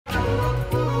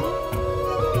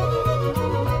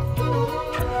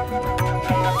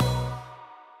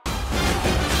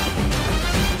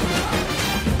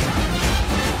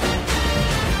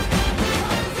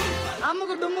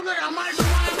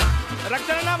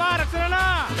வா ரக்ஷனா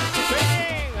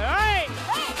ஏய்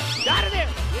யார் இது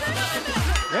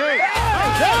ஏய்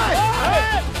ஏய்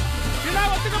இல்ல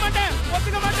ஒத்துக்க மாட்டேன்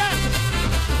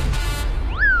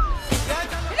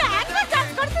இல்ல ஆக்டர்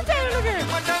சான்ஸ் கொடுத்துச்சே இவனுக்கு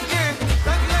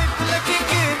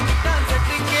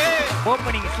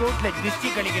ஓப்பனிங் ஷூட்ல திருஷ்டி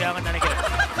கழிக்கிறாங்கன்னு நினைக்கிறேன்.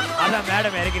 அதான்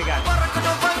மேடம் இறக்கிருக்காங்க.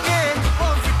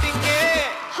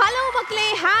 ஹலோ மக்களே,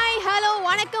 ஹாய் ஹலோ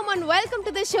வணக்கம் and welcome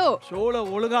to the show. ஷோல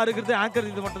ஒழுங்கா இருக்குது ஆங்கர்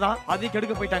இது மட்டும் தான். அதை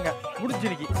கெடுக்க போயிட்டாங்க.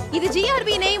 முடிஞ்சிருக்கு. இது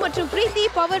ஜிஆர்பி நெய் மற்றும் பிரீத்தி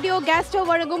பவர்டியோ கேஸ்டோ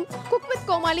வழங்கும் குக் வித்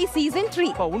கோமாளி சீசன்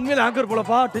 3. உண்மையில ஆங்கர்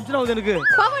போலப்பா, டென்ஷன் ஆகுது எனக்கு.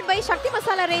 Powered by Sakthi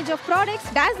masala range of products,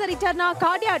 toss ரிட்டர்னா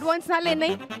Cardia advance நல்ல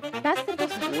எண்ணெய்.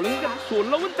 ஒழுங்கா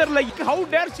சொல்லவும் தெரியல. how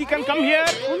dare she can come here?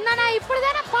 உன்ன நான்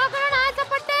இப்படிதானே பார்க்கணும்னு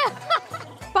ஆசைப்பட்டேன்.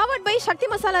 Powered by Sakthi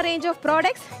masala range of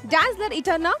products, toss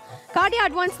இட்டர்னா Cardia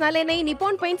advance நல்லெண்ணெய்,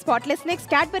 நிப்பான் பெயிண்ட், ஸ்பாட்லெஸ் நெக்ஸ்,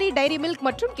 கேட்பரி டைரி மில்க்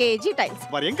மற்றும் கேஜி டைல்ஸ்.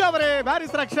 எங்க அவரே வேர்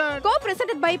instruction co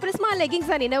presented by Prisma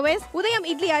leggings and இன்னோவேஸ், உதயம்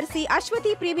இட்லி அரிசி,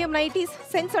 Aswathi premium nighties,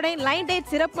 Sensodyne line date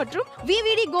syrup மற்றும்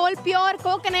விவிடி கோல்ட் பியூர்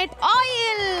கோகனட்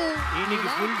ஆயில். இன்னைக்கு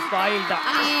full spoil தான்.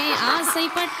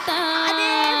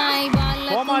 ஆசைப்பட்டாய்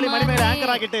கோமாளி மணிமேல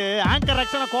anchor ஆக்கிட்டு ஆங்கர்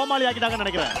ரக்ஷனா கோமாளி ஆக்கிட்டாங்கன்னு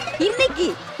நினைக்கிறேன். இன்னைக்கு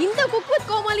இந்த குக் வித்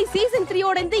கோமாளி சீசன் 3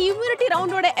 ஓட இந்த இம்யூனிட்டி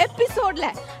ரவுண்டோட எபிசோட்ல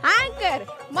ஆங்கர்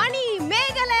மணி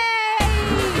மேகலை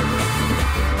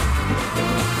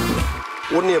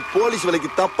உன்னைய போலீஸ் வேலைக்கு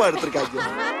தப்பா எடுத்திருக்காங்க.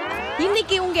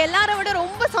 இன்னைக்கு உங்க எல்லாரை விட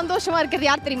ரொம்ப சந்தோஷமா இருக்கிறது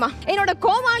யார் தெரியுமா? என்னோட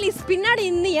கோமாளிஸ் பின்னாடி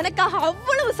இன்னும் எனக்காக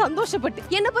அவ்வளவு சந்தோஷப்பட்டு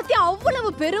என்ன பத்தி அவ்வளவு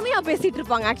பெருமையா பேசிட்டு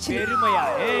இருப்பாங்க. ஆக்சுவலி பெருமையா?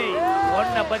 ஏய்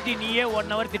உன்னை பத்தி நீயே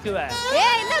 1 hour திட்டுவ.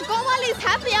 ஏய் என்ன கோமாளிஸ்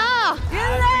ஹாப்பியா?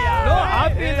 நோ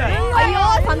ஹாப்பி இல்ல. ஐயோ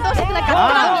சந்தோஷத்துல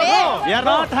கத்துறாங்களே. we are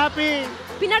not happy.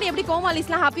 பின்னாடி எப்படி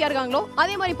கோமாளிஸ்லாம் ஹாப்பியா இருக்காங்களோ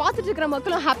அதே மாதிரி பாத்துட்டு இருக்கிற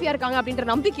மக்களும் ஹாப்பியா இருக்காங்க அப்படின்ற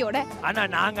நம்பிக்கையோட ஆனா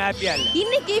நாங்க ஹாப்பியா இல்ல.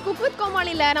 இன்னைக்கு குக் வித்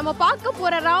கோமாளில நம்ம பார்க்க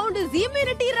போற ரவுண்ட் இஸ்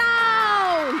இம்யூனிட்டி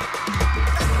ரவுண்ட்.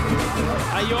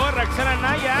 ஐயோ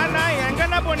ரக்ஷனா ஏன்னா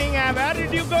எங்கண்ணா போனீங்க? Where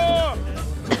did you go?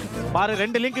 பாரு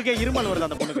 2 லிங்க்குக்கே இருமல் வருது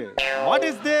அந்த பொண்ணுக்கு. What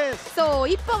is this? சோ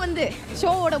இப்போ வந்து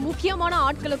ஷோவோட முக்கியமான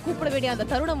ஆட்களை கூப்பிட வேண்டிய அந்த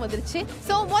தருணம் வந்துருச்சு.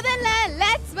 சோ முதல்ல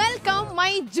let's welcome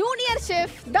my junior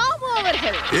chef Damu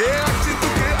அவர்கள்.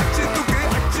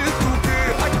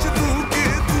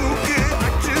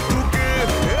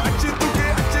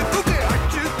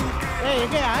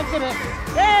 எங்க ஆன்சர்?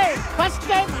 ஏய் ஃபர்ஸ்ட்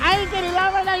டைம் ஆன்சர்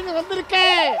இல்லாம நான் இங்க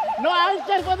வந்திருக்கேன். No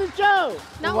answer for the show.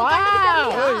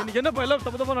 Wow. இன்னைக்கு என்ன எல்லாம்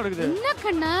தப்பு தப்பா நடக்குது? என்ன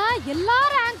கண்ணா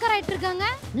எல்லாரும் ஆங்கர் ஆயிட்டு இருக்காங்க.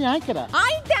 நீ ஆங்கரா?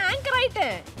 ஆங்கர் ஆயிட்டு.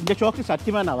 இந்த ஷோக்கு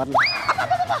சத்தியமா நான் வரல.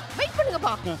 வெயிட்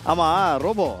பண்ணுங்கப்பா. ஆமா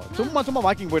ரோபோ சும்மா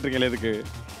வாக்கிங் போயிட்டு இருக்கீங்க எதுக்கு?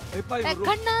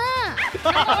 கண்ணா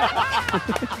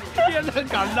என்ன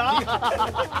கண்ணா?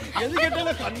 எது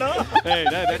கேட்டல கண்ணா?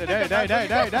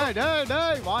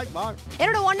 டேய் வாய்.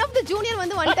 என்னோட ஒன் ஆஃப் தி ஜூனியர்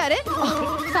வந்து வந்துட்டாரு.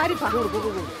 சாரிப்பா.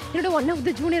 என்னோட ஒன் ஆஃப்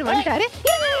தி ஜூனியர் வந்துட்டாரு.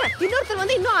 இன்னொருத்தர்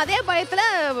வந்து இன்னும் அதே பயத்துல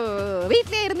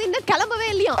வீட்லயே இருந்து இன்னும் கிளம்பவே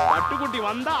இல்லையா. பட்டுக்குட்டி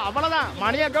வந்தா அவ்வளவுதான்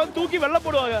மணியாக்காவை தூக்கி வெள்ள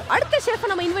போடுவாங்க. அடுத்த ஷெஃப்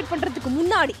நம்ம இன்வைட் பண்றதுக்கு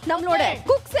முன்னாடி நம்மளோட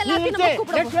குக்ஸ் எல்லாத்தையும் நம்ம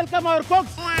கூப்பிடுவோம். Let's welcome our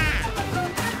cooks.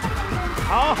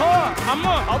 Aha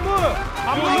Ammu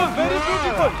very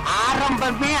beautiful.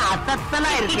 ஆரம்பமே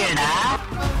அசத்தலா இருக்கேடா.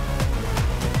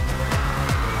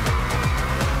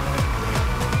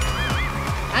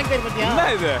 ஆங்கர் பத்தியா? என்ன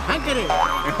இது? ஆங்கர்.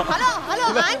 ஹலோ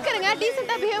ஆங்கருங்க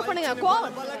டீசென்ட்டா பிஹேவ் பண்ணுங்க.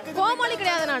 கோமாளி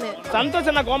கிடையாது நானு.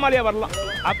 சந்தோஷம் கோமாளியா வரலாம்.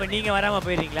 அப்ப நீங்க வராம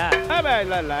போயிடுறீங்களா?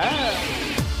 இல்ல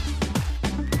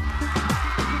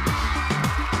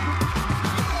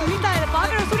சுனிதா இத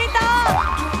பாக்குற சுனிதா.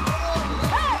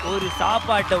 ஒரு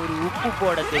சாப்பாட்டை ஒரு உப்பு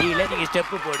போட தெரியல, நீங்க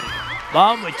ஸ்டெப் போடுறீங்க.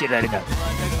 பாம் வச்சிருக்காருங்க.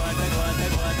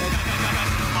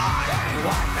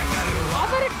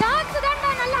 அவர் டான்ஸ்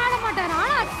தான் நல்லா ஆட மாட்டாரு.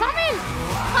 ஆனா சமையல்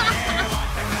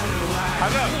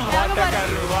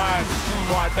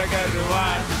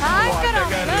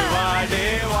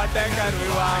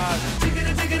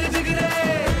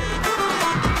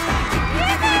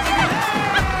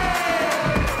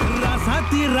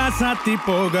ராசாத்தி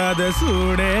போகாத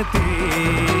சூடேத்தி.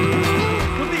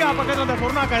 குத்திகா பக்கத்துல அந்த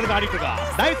சொர்ணாக்கா எதுக்கு ஆடிட்டு இருக்கா?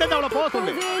 தயவு செஞ்சு அவளை போக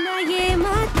சொல்லு.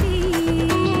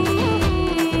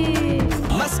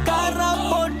 மஸ்காரா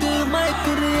போட்டு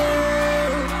மைக்குறியே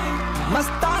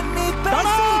மஸ்தானி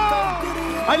பேசி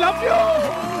கோக்குறியே. I love you.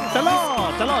 चलो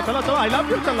I love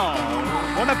you चलो.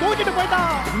 உன்னை தூக்கிட்டு போய்டா.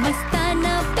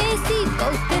 மஸ்தானா பேசி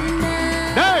கோக்குறனா.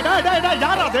 டேய்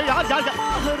யாரா அது? யார்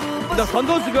இந்த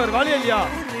சந்தோஷுக்கு ஒரு வேலையா இல்லையா?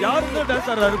 யார் இந்த டான்ஸ்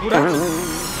ஆடுறாரு கூட?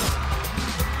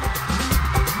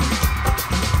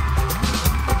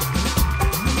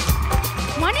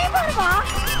 மணி பாருவா.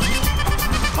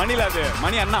 மணில அது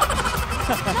மணி அண்ணா.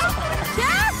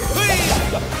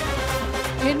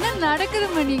 என்ன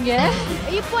நடக்குதுமா நீங்க?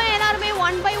 இப்போ எல்லாருமே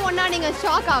 1 by 1 நீங்க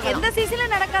ஷாக் ஆகலாம். எந்த சீசன்ல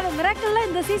நடக்காத மிராக்கிள்லாம்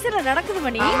இந்த சீசன்ல நடக்குது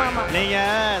மணி. நீங்க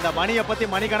இந்த மணியை பத்தி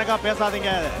மணிக்கணக்கா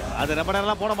பேசாதீங்க. அது ரொம்ப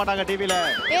நேரம்லாம் போட மாட்டாங்க டிவில.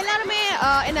 எல்லாருமே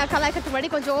என்ன கலாய்க்கிறதுக்கு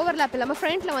முன்னாடி கொஞ்சம் ஓவர்லாப் இல்லாம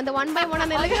ஃப்ரண்ட்ல வந்து 1 by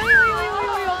 1 நில்லுங்க.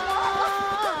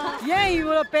 ஏன்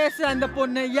இவ்வளவு பேச அந்த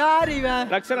பொண்ணு? யார் இவன்?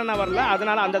 லக்ஷரண்ணா வரல,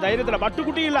 அதனால அந்த தைரியத்துல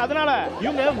பட்டுக்குட்டி இல்ல, அதனால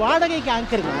இவங்க வாடகைக்கு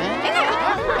ஆங்கருங்க.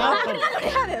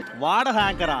 வாடகை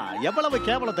ஆங்கரா எவ்வளவு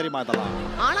கேவலம் தெரியுமா இதெல்லாம்.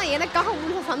 ஆனா எனக்காக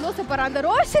உள்ள சந்தோஷப்படுற அந்த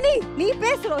ரோஷினி, நீ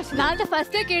பேசு ரோஷினி. நான்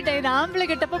ஃபர்ஸ்டே கேட்டேன், இது ஆம்பளை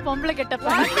கெட்டப்ப பொம்பளை கெட்டப்ப.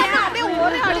 அப்படியே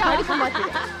ஒரே ஆளு அடிக்க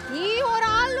மாட்டீங்க. நீ ஒரு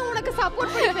ஆள் உனக்கு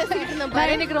சப்போர்ட் பண்ணி பேசிட்டு இருந்தேன்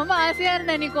பாரு. எனக்கு ரொம்ப ஆசையா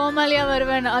இருந்தேன் நீ கோமாளியா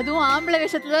வருவேன், அதுவும் ஆம்பளை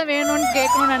விஷயத்துல தான் வேணும்னு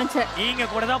கேட்கணும்னு நினைச்சேன். நீங்க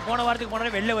கூட தான் போன வாரத்துக்கு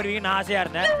போனா வெளில வருவீங்க, நான் ஆசையா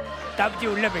இருந்தேன். தப்பிச்சு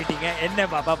உள்ள போயிட்டீங்க, என்ன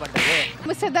பாப்பா பண்றது?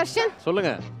 மிஸ்டர் தர்ஷன்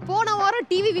சொல்லுங்க. போன வாரம்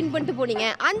டிவி வின் பண்ணிட்டு போனீங்க.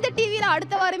 அந்த டிவில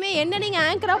அடுத்த வாரமே என்ன நீங்க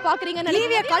ஆங்கரா பாக்குறீங்கன்னு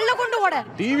டிவியை கல்ல கொண்டு ஓட.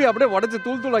 டிவி அப்படியே உடைச்சு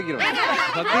தூள் தூள் ஆக்கிரும்.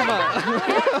 சத்தியமா.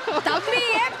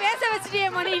 தம்பியே பேச வச்சிட்டியே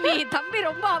மணி நீ. தம்பி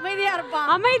ரொம்ப அமைதியா இருப்பான்.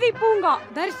 அமைதி பூங்கா.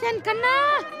 தர்ஷன் கண்ணா,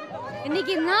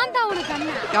 இன்னைக்கு நான் தான் உனக்கு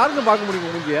கண்ணா. யாருக்கு பார்க்க முடியும்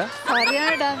உங்களுக்கு?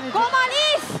 சரியான டேமேஜ். கோமாளி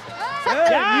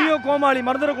நீயோ கோமாளி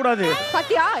மறந்துட கூடாது.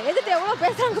 பாத்தியா எதுக்கு எவ்வளவு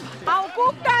பேசுறாங்க. அவ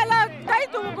கூப்பிட்டா எல்லாம் கை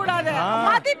தூக்க கூடாது,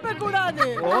 மதிப்ப கூடாது.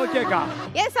 ஓகேக்கா.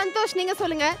 ஏன் சந்தோஷ் நீங்க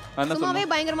சொல்லுங்க. சும்மாவே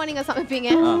பயங்கரமா நீங்க சமைப்பீங்க,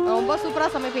 ரொம்ப சூப்பரா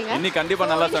சமைப்பீங்க. இன்னைக்கு கண்டிப்பா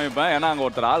நல்லா சமைப்பேன். ஏன்னா அங்க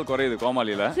ஒருத்தர் ஆள் குறையுது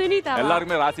கோமாளியில.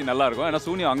 எல்லாருக்குமே ராசி நல்லா இருக்கும். ஏன்னா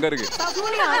சூனியம் அங்க இருக்கு.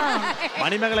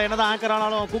 மணிமேகலை என்னதான் ஆங்கர்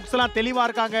ஆனாலும் குக்ஸ் எல்லாம் தெளிவா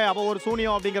இருக்காங்க. அப்ப ஒரு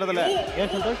சூனியம் அப்படிங்கறதுல.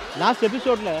 ஏன் சந்தோஷ் லாஸ்ட்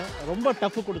எபிசோட்ல ரொம்ப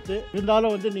டஃப் கொடுத்து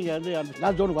இருந்தாலும் வந்து நீங்க வந்து அந்த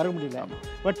லாஸ்ட் ஜோன் வர முடியல.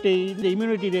 பட் இந்த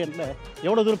இம்யூனிட்டி டேல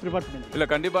எவ்வளவு தூரம் ப்ரிப்பேர் பண்ணீங்க? இல்ல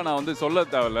கண்டிப்பா நான் வந்து சொல்ல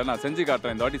தேவையில்ல, நான் செஞ்சு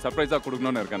காட்டுறேன். இந்த வாட்டி சர்ப்ரைஸா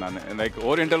கொடுக்கணும்னு இருக்கேன் நான். லைக்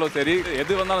ஓரியன்டலும் சரி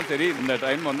எது வந்தாலும் சரி இந்த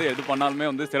டைம் வந்து எது பண்ணாலுமே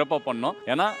வந்து சிறப்பா பண்ணோம்.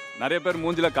 ஏன்னா நிறைய பேர்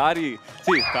மூஞ்சில காரி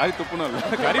துப்புணும் இல்ல,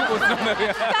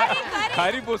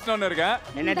 கறி பூசணும்னு இருக்கேன்.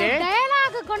 என்னது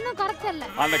டயலாக் கொன்னும் கரெக்ட்.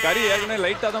 அந்த கறி ஏற்கனவே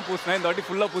லைட்டா தான் பூசினேன், இந்த வாட்டி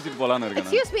ஃபுல்லா பூசிட்டு போலான்னு இருக்கேன்.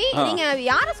 எக்ஸ்கியூஸ் மீ, நீங்க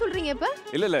யார சொல்றீங்க இப்ப?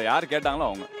 இல்ல யார் கேட்டாங்களோ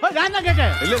அவங்க. நான் தான்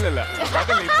கேட்டேன். இல்ல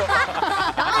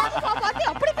பாத்தி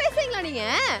அப்படி பேசுறீங்களா நீங்க?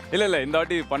 இல்ல இந்த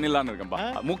வாட்டி பண்ணிடலாம்னு இருக்கேன்பா.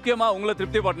 முக்கியமா உங்களை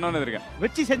திருப்தி பட்டணும்னு இருக்கேன்.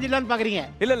 வெச்சி செஞ்சிடலாம்னு பாக்குறீங்க?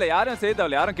 இல்ல யாரும் செய்ய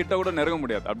தேவையில்ல, யாரும் கிட்ட கூட நெருங்க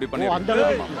முடியாது. அப்படி பண்ணி அந்த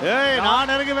அளவுக்கு ஏய் நான்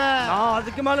நெருங்குவேன், நான்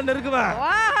அதுக்கு மேல நெருங்குவேன்.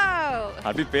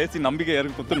 அப்படி பேசி நம்பிக்கை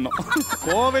யாருக்கு குத்துறணும்.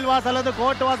 கோவில் வாசல்ல இருந்து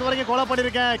கோட்டை வாசல் வரைக்கும் கொலை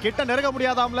பண்ணிருக்கேன், கிட்ட நெருங்க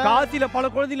முடியாதாம்ல. காசில பல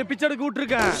குழந்தைகளை பிச்சை எடுக்க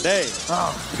விட்டுருக்கேன். டேய்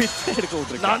பிச்சை எடுக்க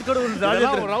விட்டுருக்கேன். நான் கூட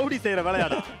ஒரு ரவுடி செய்யற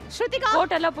வேலையாடா. ஸ்ருதிகா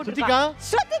கோட்டெல்லாம் போட்டு.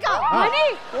 ஸ்ருதிகா மணி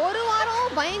ஒரு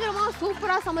வாரம் பயங்கரமா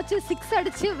சூப்பரா சமைச்சு 6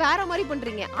 அடிச்சு வேற மாதிரி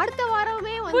பண்றீங்க. அடுத்த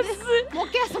வாரமே வந்து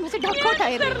மொக்கையா சமைச்சு டக் அவுட்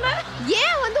ஆயிடுறீங்க.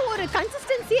 ஏன் வந்து ஒரு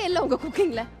கன்சிஸ்டன்சியே இல்ல உங்க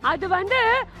குக்கிங்ல? அது வந்து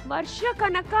வருஷ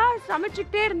கணக்கா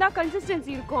சமைச்சிட்டே இருந்தா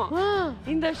கன்சிஸ்டன்சி இருக்கும்.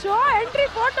 இந்த ஷோ என்ட்ரி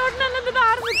போட்ட உடனே இருந்து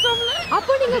ஆரம்பிச்சோம்ல.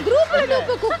 அப்போ நீங்க குரூப்ல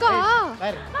டூப் குக்கா?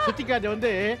 சுத்திகா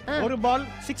வந்து ஒரு பால்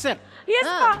சிக்ஸர்,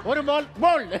 ஒரு பால்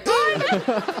போல்.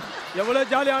 எவ்வளவு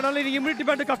ஜாலி ஆனாலும் நீ இம்யூனிட்டி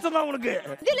பேண்ட் கஷ்டம் தான் உங்களுக்கு.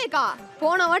 இதுலேக்கா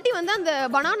போன வாட்டி வந்து அந்த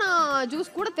பனானா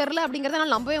ஜூஸ் கூட தெரியல அப்படிங்கறத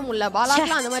நான் நம்பவே முடியல.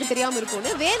 பாலாக்கெல்லாம் அந்த மாதிரி தெரியாம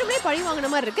இருக்கும்னு வேணுமே பழி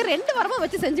வாங்கின மாதிரி இருக்கு. 2 வாரமா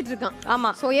வச்சு செஞ்சுட்டு இருக்கான்.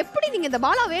 ஆமா. சோ எப்படி நீங்க இந்த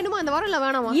பாலா வேணுமா அந்த வாரம் இல்ல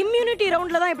வேணாமா? இம்யூனிட்டி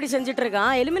ரவுண்ட்ல தான் இப்படி செஞ்சுட்டு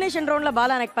இருக்கான். எலிமினேஷன் ரவுண்ட்ல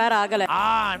பாலா எனக்கு பேர் ஆகல.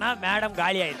 ஆனா மேடம்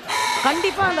காலி ஆயிடுச்சு.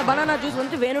 கண்டிப்பா அந்த பனானா ஜூஸ்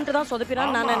வந்து வேணும்னு தான்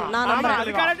சொதப்பிறான். நான் நம்புறேன்.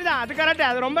 அது கரெக்ட் தான், அது கரெக்ட்,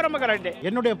 அது ரொம்ப ரொம்ப கரெக்ட்.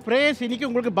 என்னுடைய பிரேஸ் இன்னைக்கு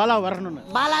உங்களுக்கு பாலா வரணும்னு.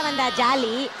 பாலா வந்தா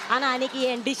ஜாலி, ஆனா அன்னைக்கு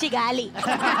என் டிஷ் காலி.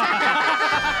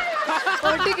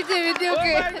 ஒட்டிக்கிச்சு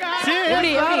வித்யோக்கு.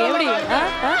 எப்படி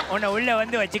உன்னை உள்ள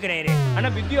வந்து வச்சுக்கிறேன். ஆனா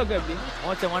வித்யோக்கு எப்படி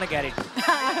மோசமான கேரக்டர்.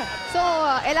 சோ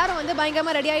எல்லாரும் வந்து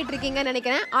பயங்கரமா ரெடி ஆயிட்டு இருக்கீங்கன்னு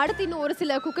நினைக்கிறேன். அடுத்து இன்னும் ஒரு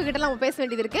சில குக்கு கிட்ட நம்ம பேச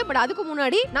வேண்டியது இருக்கு. பட் அதுக்கு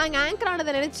முன்னாடி நாங்க ஆங்கர்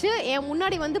ஆனதை நினைச்சு என்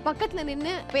முன்னாடி வந்து பக்கத்துல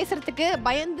நின்னு பேசுறதுக்கு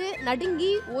பயந்து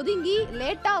நடுங்கி ஒதுங்கி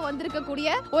லேட்டா வந்திருக்க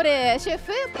கூடிய ஒரு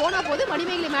ஷெஃப் போனா போது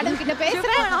மணிமேகலை மேடம் கிட்ட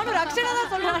பேசுறேன். நானும் ரக்ஷனா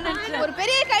தான் சொல்றேன். ஒரு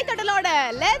பெரிய கைத்தட்டலோட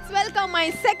let's welcome my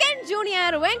second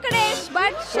junior Venkatesh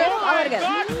but chef அவர்கள்.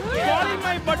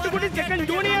 மை பட்டுக்குடி செகண்ட்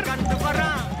ஜூனியர்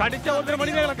கடிச்ச ஒரு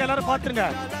மணிமேகலை எல்லாரும் பாத்துங்க.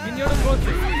 இன்னொரு க்ளோஸ்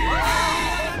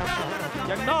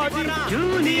என்ன ஆதி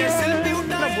ஜூனியர் செல்ஃபி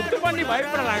உள்ள முத்து பண்ணி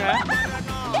பயப்படறாங்க.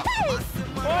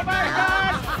 ஓ மை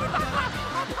காட்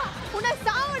உன்னை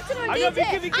சாவடிச்சிரும் ஐயோ டிஜே.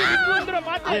 விக்கி வந்துற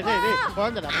பாத்து. டேய்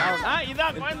குழந்தைடா பாவம்.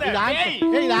 இதான் குழந்தை.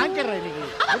 இது ஆங்கர் இன்னைக்கு.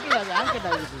 எப்படி அது ஆங்கர்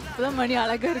ஆகுது? இப்பதான் மணி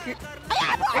அழகா இருக்கு.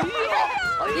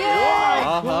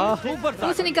 ஆஹா சூப்பர்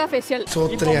பூசணிக்கா ஃபேஷியல்.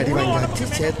 சோத்ரே அடி வாங்கியாச்சு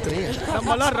சேத்ரே.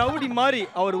 நம்மலாம் ரவுடி மாதிரி,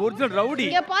 அவர் ஒரிஜினல் ரவுடி.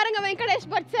 இங்க பாருங்க வெங்கடேஷ்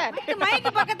பட் சார். மைக்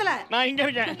பக்கத்துல. நான் இங்க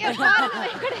இருக்கேன். இங்க பாருங்க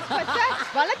வெங்கடேஷ் பட் சார்.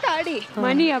 வலத்தாடி.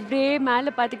 மணி அப்படியே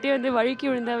மேல பாத்துக்கிட்டே வந்து வழுக்கி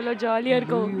விழுந்தா அவ்வளவு ஜாலியா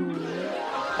இருக்கும்.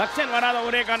 ரக்ஷன் வராத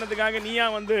ஒரே காரணத்துக்காக நீயா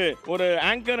வந்து ஒரு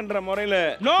ஆங்கர்ன்ற முறையில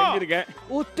செஞ்சிருக்க.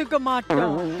 ஒத்துக்க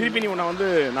மாட்டோம். திருப்பி நீ உன்னை வந்து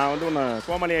நான் வந்து உன்னை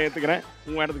கோமாளியா ஏத்துக்கிறேன்.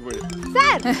 உங்க இடத்துக்கு போயிடு.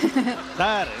 சார்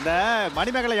சார் இந்த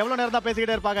மணிமேகலை எவ்வளவு நேரம் தான்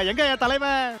பேசிக்கிட்டே இருப்பாங்க. எங்க என்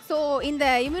தலைமை? சோ இந்த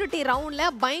இம்யூனிட்டி ரவுண்ட்ல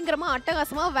பயங்கரமா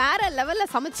அட்டகாசமா வேற லெவல்ல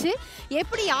சமைச்சு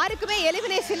எப்படி யாருக்குமே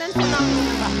எலிமினேஷன் சொன்னாங்க.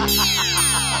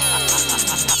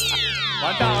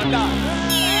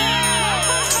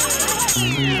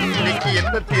 இன்னைக்கு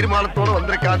என்ன தீர்மானத்தோட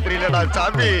வந்திருக்கான் தெரியலடா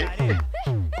சாமி.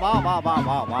 வா வா வா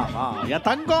வா வா வா என்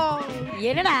தங்கம்.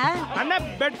 என்னடா அண்ணா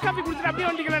பெட் காபி குடிச்சிட்டு அப்படியே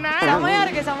வந்துக்கலண்ணா.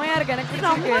 சமையா இருக்கு எனக்கு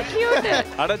ரொம்ப கியூட்.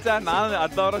 அடச்சா நான்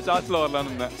அடுத்த வாரம் ஷார்ட்ஸ்ல வரலாம்னு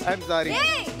இருந்தேன். ஐ அம் சாரி.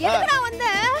 ஏய் எதுக்குடா வந்த?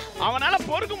 அவனால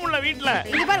பொறுக்க முடியல வீட்ல.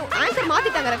 இங்க பாரு ஆன்சர்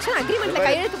மாத்திட்டாங்க. ரக்ஷன் அக்ரிமென்ட்ல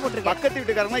கையெழுத்து போட்டுருக்கேன். பக்கத்து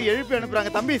வீட்டுக்காரங்க எழுப்பி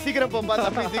அனுப்புறாங்க. தம்பி சீக்கிரம் போப்பா,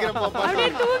 தம்பி சீக்கிரம் போப்பா. அப்படியே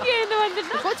தூங்கி எழுந்து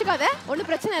வந்துட்டா. கோச்சுக்காத, ஒன்னும்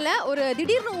பிரச்சனை இல்ல. ஒரு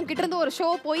திடீர்னு உங்ககிட்ட இருந்து ஒரு ஷோ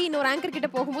போய் இன்னொரு ஆங்கர் கிட்ட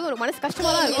போகும்போது ஒரு மனசு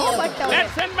கஷ்டமா தான் இருக்கும். But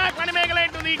Let's send back Manimekalai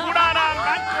to the குடாரா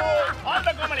cock on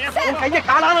the Komali. கைய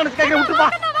காலால நினைச்சு கைய விட்டுப்பா.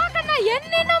 வாக்கண்ணா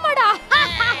என்னமாடா?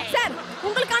 சார்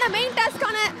உங்களுக்கான மெயின்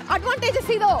டாஸ்கான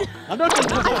அட்வான்டேஜஸ் இதோ.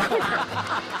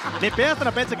 நீ பேசுற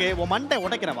பேச்சுக்கு உன் மண்டை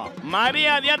உடைக்கிறவா.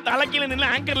 மரியாதையா தலைக்கீழ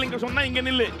நின்னு ஆங்கர் லிங்க் சொன்னா இங்க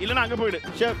நில்லு, இல்லனா அங்க போய்டு.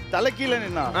 ஷெஃப் தலைக்கீழ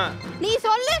நின்னா. நீ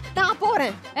சொல்லு நான்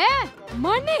போறேன்.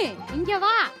 மணி இங்க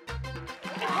வா.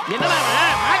 என்னடா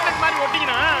மேக்னெட் மாதிரி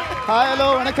ஒட்டிக்கினா? ஹாய் ஹலோ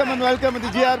வணக்கம் and welcome to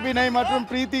GRB 9 மற்றும்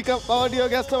பிரீத்தி ஆடியோ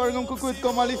கெஸ்ட் வழங்கும் cook with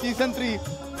Comali season 3.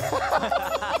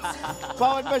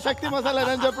 Powered by Shakti Masala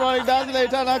Range of Product Dance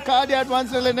Later Cardi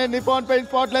Advanced Linen Nippon Paint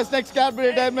Spotless Next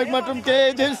Cadbury Diamond மற்றும்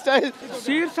KJ Style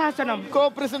சீர்சாசனம்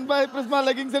Co-present by Prisma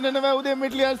Leggings and Nava Uday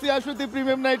Mitli RC Ashwati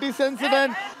Premium 90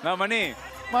 Sensitive நான் மணி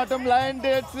மற்றும் Lion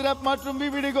Date Syrup மற்றும்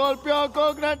BBD Gold Pure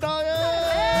Coconut Oil.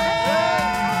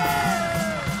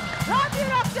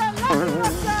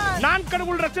 நான்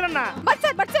கடவுள் ரச்சனா.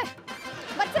 பட்சர்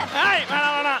ஏய்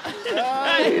வேணா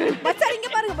பட்சர் இங்க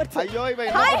பாருங்க பட்சர். ஐயோ இவன்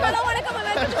ஹாய் ஹலோ வணக்கம்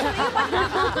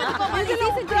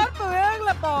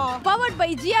பவர்ட் பை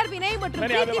GRB 9 மற்றும்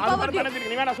பிரீத்தி பவர்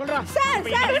நீ வேணா சொல்றா. சார்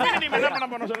நீ என்ன பண்ண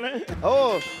போற சொல்லு. ஓ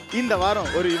இந்த வாரம்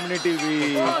ஒரு இம்யூனிட்டி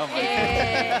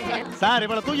சார்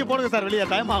இவளை தூக்கி போடுங்க சார், வெளியே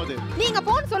டைம் ஆகுது. நீங்க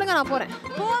போன் சொல்லுங்க நான் போறேன்.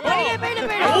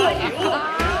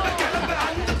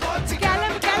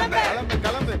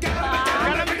 கிளம்பு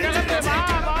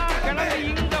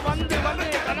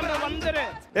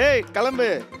ஏய் கிளம்பு.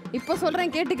 இப்போ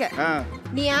சொல்றேன் கேட்டுக்க.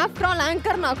 நீ ஆஃப்டர் ஆல்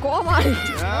ஆங்கர், நான் கோமாளி.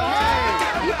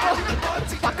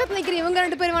 பக்கத்துல நிக்கிற இவங்க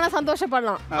ரெண்டு பேரும் வேணா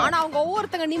சந்தோஷப்படலாம், ஆனா அவங்க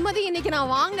ஒவ்வொருத்தங்க நிம்மதி இன்னைக்கு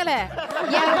நான் வாங்கல.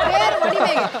 என் பேர்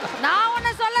வடிவேல். நான்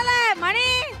உன்ன சொல்லல மணி.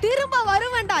 திரும்ப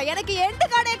வருவேண்டா, எனக்கு எண்டு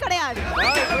கார்டே கிடையாது.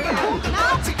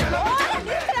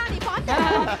 நீ பாத்து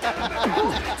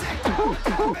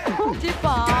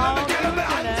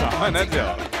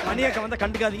மணியக்க வந்து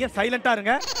கண்டுக்காதீங்க, சைலண்டா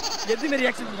இருங்க. எதுமே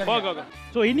ரியாக்ஷன் பண்ணுங்க.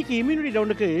 சோ இன்னைக்கு இம்யூனிட்டி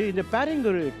ரவுண்டுக்கு இந்த பேரிங்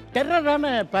ஒரு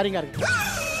டெரரான பேரிங்கா இருக்கு.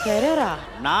 டெரரா?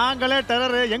 நாங்களே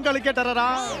டெரர், எங்களுக்கே டெரரா.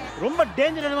 ரொம்ப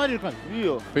டேஞ்சரான மாதிரி இருக்கும்.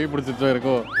 ஐயோ பேய் பிடிச்சிட்டு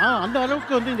இருக்கோ. அந்த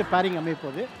அளவுக்கு வந்து இந்த பேரிங்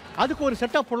அமைப்போது அதுக்கு ஒரு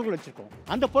செட் ஆஃப் பொருட்கள் வச்சிருக்கோம்.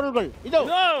 அந்த பொருட்கள் இதோ.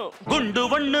 குண்டு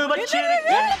ஒண்ணு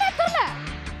வச்சிருக்கேன்.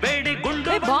 வேடி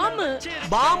குண்டு பாம்பு.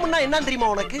 பாம்புனா என்ன தெரியுமா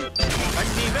உனக்கு?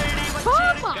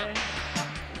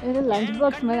 லஞ்ச்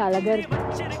பாக்ஸ் மாதிரி அழகா இருக்கு.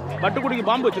 பட்டுக்குடிக்கு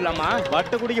பாம்பு வச்சிடலாமா?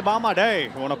 வட்டுக்குடிக்கு பாமா டேய்,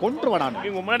 உன்னை கொன்றுவேன் நான்.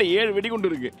 இவங்க முன்னாடி 7 வெடிகுண்டு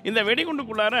இருக்கு. இந்த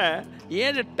வெடிகுண்டுக்குள்ளார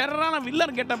 7 டெரரான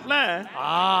வில்லர் கெட்டப்ல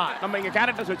நம்ம இங்க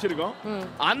கேரக்டர்ஸ் வச்சிருக்கோம்.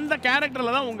 அந்த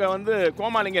கேரக்டர்ல தான் உங்க வந்து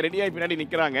கோமாளிங்க ரெடி ஆகி பின்னாடி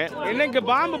நிக்கிறாங்க. இன்னைக்கு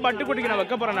பாம்பு பட்டுக்குடிக்கு நான்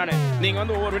வைக்க போறேன் நானு. நீங்க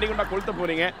வந்து ஒவ்வொரு வெடிகுண்டா கொளுத்த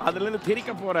போறீங்க. அதுல இருந்து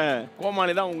தெரிக்க போற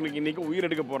கோமாளி தான் உங்களுக்கு இன்னைக்கு உயிர்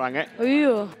எடுக்க போறாங்க.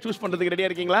 ஐயோ சூஸ் பண்றதுக்கு ரெடியா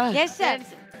இருக்கீங்களா? Yes sir.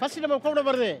 ஃபர்ஸ்ட் நம்ம கூப்பிட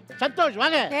போறது சந்தோஷ்,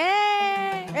 வாங்க.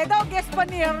 ஏதோ கெஸ்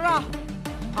பண்ணி எறா.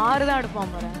 6 தான்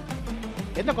எடுப்பான் பாரு.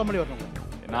 என்ன காமெடி வரும்?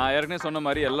 நான் ஏற்கனவே சொன்ன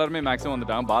மாதிரி எல்லாருமே மேக்ஸிமம்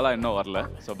வந்துட்டாங்க. பாலா இன்னும் வரல.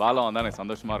 ஸோ பாலா வந்தா எனக்கு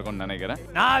சந்தோஷமா இருக்கும்னு நினைக்கிறேன்.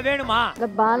 நான் வேணுமா? இந்த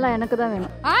பாலா எனக்கு தான்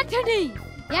வேணும். ஆண்டனி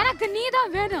எனக்கு நீ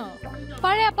தான் வேணும்.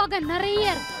 பழைய பாக்க நிறைய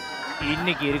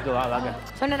இன்னைக்கு இருக்கு, வா வாங்க.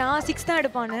 சொன்னா 6 தான்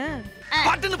எடுப்பானு.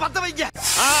 பட்டுன்னு பத்த வைங்க.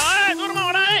 தூரமா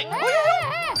வாடா.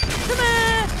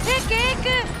 ஏய் கேக்.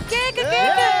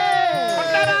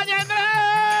 ராஜேந்திர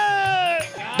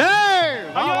டேய்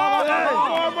வா வா வா.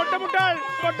 மொட்டை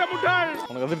முட்டாள்.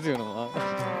 உனக்கு அதிர்ச்சி வேணுமா?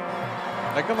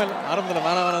 ரெக்கமெண்ட் ஆரம்பத்துல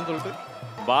வேணாம்னு சொல்லிட்டு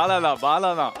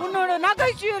பாலா தான். உன்னோட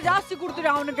நகைச்சுவை ஜாஸ்தி கொடுத்துடு,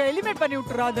 அவனுக்கு எலிமினேட் பண்ணி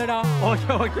விட்டுறாதடா.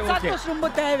 ஓகே. சந்தோஷ் ரொம்ப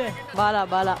தேவை.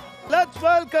 பாலா. Let's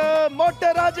welcome மொட்டை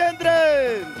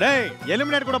ராஜேந்திரன். டேய்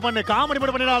எலிமினேட் கூட பண்ணு, காமெடி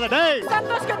கூட பண்ணிடாத டேய்.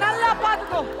 சந்தோஷ்க்கு நல்லா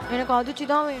பாத்துக்கோ. எனக்கு அதிர்ச்சி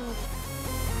தான் வேணும்.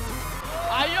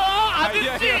 ஐயோ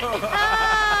அதிர்ச்சி.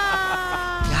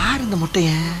 யார் இந்த முட்டைய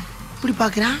இப்படி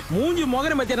பாக்குறான்? மூஞ்சி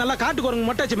முகர மத்திய நல்லா காட்டு குரங்கு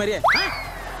மொட்டை வச்ச மாதிரியே.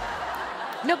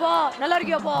 என்னப்பா நல்லா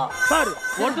இருக்கியாப்பா சார்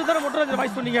ஒருத்தர் தான மொட்டராஜ்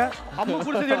வாய்ஸ் சொன்னீங்க அம்மா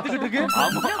குடிச்சது எடுத்துக்கிட்டு இருக்கு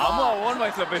அம்மா ஓன்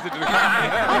வாய்ஸ்ல பேசிட்டு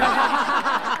இருக்காங்க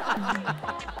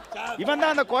இவன்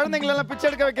தான் அந்த குழந்தைங்களை எல்லாம் பிச்சை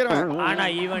எடுக்க வைக்கிறவன். ஆனா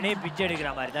இவனே பிச்சை எடுக்கிற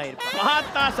மாதிரி தான் இருப்பான்.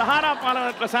 பார்த்தா சஹாரா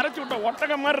பாலைவனத்துல சரைச்சு விட்ட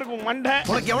ஒட்டக மாதிரி இருக்கும் மண்டை.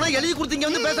 உனக்கு எவனோ எழுதி கொடுத்தீங்க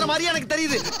வந்து பேசுற மாதிரி எனக்கு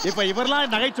தெரியுது. இப்ப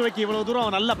இவரெல்லாம் நகைச்சுவைக்கு இவ்வளவு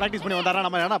தூரம் நல்லா பிராக்டிஸ் பண்ணி வந்தாரா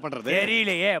நம்ம என்ன பண்றது?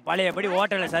 தெரியலையே பழையபடி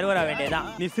ஹோட்டல்ல சர்வரா வேண்டியதான்.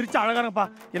 நீ சிரிச்ச அழகானப்பா.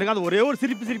 எனக்கு அது ஒரே ஒரு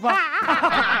சிரிப்பா.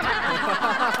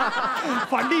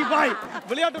 பண்டி பாய்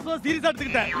விளையாட்டு சீரியஸா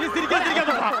எடுத்துக்கிட்டேன். நீ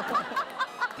சிரிக்காதப்பா.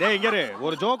 டேய் இங்க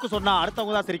ஒரு ஜோக் சொன்னா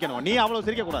அடுத்தவங்க தான் சிரிக்கணும். நீ அவ்வளவு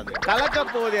சிரிக்க கூடாது. கலக்க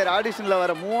போதியர் ஆடிஷன்ல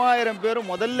வர 3000 பேரும்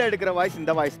முதல்ல எடுக்கிற வாய்ஸ்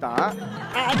இந்த வாய்ஸ் தான்.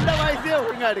 அந்த வாய்ஸே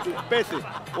ஒழுங்கா எடுக்கு. பேசு.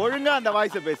 ஒழுங்கா அந்த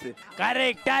வாய்ஸை பேசு.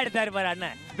 கரெக்ட்டா எடுத்தாரு பாரு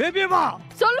அண்ணன். பேபிமா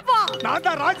சொல்லுப்பா. நான்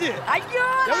தான் ராஜு. ஐயோ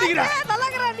எப்படிங்கற?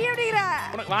 நல்லாங்கற நீ எப்படிங்கற?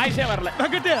 உனக்கு வாய்ஸே வரல.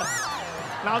 தங்கட்டு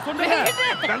நான் சொன்னேன்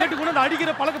தங்கட்டு கூட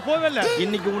அடிக்கிற பழக்கம் போவே இல்ல.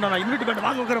 இன்னைக்கு உன்னை நான் இன்வைட் பண்ணி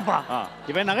வாங்க வைக்கிறேன்ப்பா.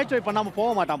 இவன் நகைச்சுவை பண்ணாம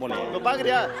போக மாட்டான் போல. இப்ப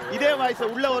பாக்குறியா இதே வாய்ஸ்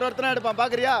உள்ள ஒருத்தனா எடுப்பான்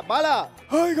பாக்குறியா? Bala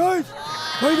hi guys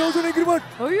 5000 agreement.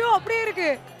 ஐயோ அப்படியே இருக்கு.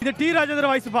 இது டி ராஜேந்திர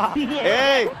வாய்ஸ்ப்பா.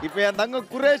 ஏய் இப்போ என் தங்க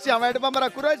குரேஷ் அவன் எடுப்பான் பாரு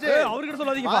குரேஷ். அவர்கிட்ட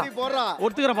சொல்லாதீங்கப்பா. மாறி போறான்.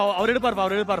 ஒருத்துக்கறப்பா அவர்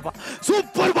எடுப்பாருப்பா.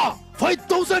 சூப்பர்ப்பா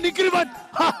 5000 agreement.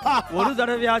 ஒரு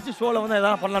தடவையாச்சு ஷோல வந்து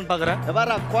ஏதாவது பண்ணலாம்னு பாக்குறேன்.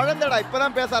 வரா குழந்தைடா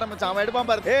இப்பதான் பேச ஆரம்பிச்சான். அவன் எடுப்பான்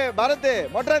பாரு. ஏய் பரத்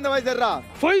மொட்டை இந்த வாய்ஸ் ஏறா.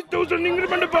 5000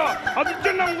 agreement பா. அது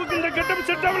என்ன உங்களுக்கு இந்த கெட்டப்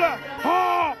செட் ஆவல?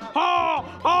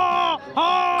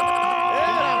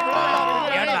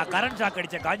 ஏடா கரண்ட் ஷாக்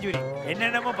அடிச்ச காஞ்சூரி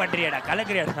என்னென்னமோ பண்றியடா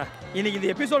கலக்குறியடா. இன்னைக்கு இந்த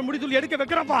எபிசோட் முடிச்சு எடுக்க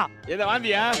வைக்கிறப்பா. இத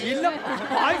வாந்தியா? இல்ல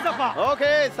வாய்ஸ்ப்பா.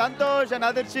 Okay Santhosh and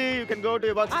Adirshi you can go to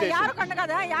your workstation. யாரு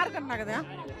கண்ணகாத?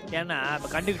 ஏன்னா இப்ப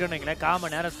கண்டுக்கிட்டோம்னு வைங்களேன் காம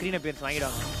நேரம் ஸ்கிரீன் அப்பியரன்ஸ்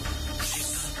வாங்கிடுவாங்க.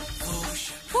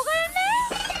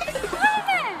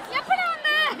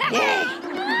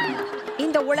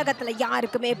 இந்த உலகத்துல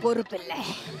யாருக்குமே பொறுப்பு இல்ல.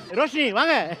 ரோஷினி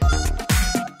வாங்க.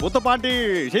 Muthupandi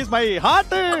she is my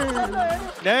heart.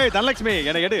 டேய் தனலட்சுமி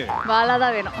என்ன எடு. பாலா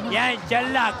தான் வேணும். ஏன்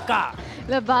செல்ல அக்கா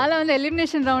இல்ல பாலா வந்து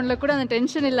எலிமினேஷன் ரவுண்ட்ல கூட அந்த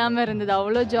டென்ஷன் இல்லாம இருந்தது.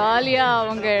 அவ்வளோ ஜாலியா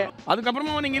அவங்க.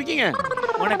 அதுக்கப்புறமா நீங்க இருக்கீங்க.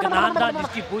 உனக்கு நான் தான்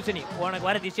திருஷ்டி பூசணி. உனக்கு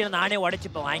வர திருஷ்டியை நானே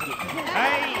உடைச்சுப்பேன் வாங்கி.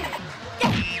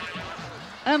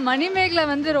 மணிமேகலை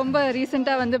வந்து ரொம்ப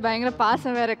ரீசெண்டா வந்து பயங்கர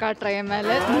பாசம் வேற காட்டுற என்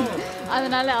மேல.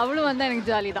 அதனால அவளும் வந்து எனக்கு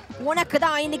ஜாலி தான். உனக்கு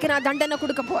தான் இன்னைக்கு நான் தண்டனை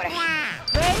கொடுக்க போறேன்.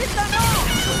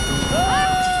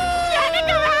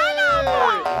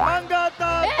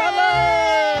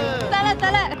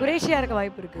 தல குரேஷியா இருக்க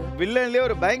வாய்ப்பு இருக்கு. வில்லன்லயே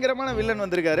ஒரு பயங்கரமான வில்லன்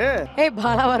வந்திருக்காரு. ஏய்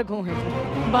பாலாவா இருக்கும்.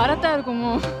 பரதா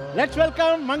இருக்குமோ? லெட்ஸ்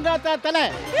வெல்கம் மங்காத்தா தலை.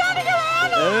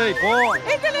 ஏய் போ.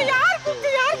 இதுல யார்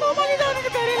குக்கு யார் கோமாளி தான்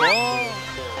எனக்கு தெரியல.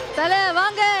 தலை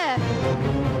வாங்க.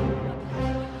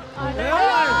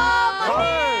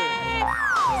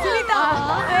 சுனிதா.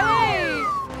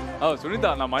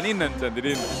 சுனிதா நான் மணி நினைச்சேன்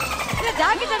திடீர்னு. இல்ல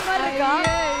ஜாக்கி சான் மாதிரி இருக்கா?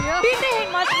 பீட்டர்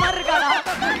ஹெட் மாதிரி இருக்காடா?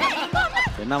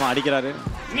 என்னமா அடிக்கிறாரு?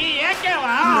 நீ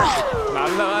ஏகேவா?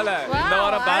 நல்ல வேலை இந்த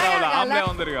வாரம் பேராவல ஆம்பளே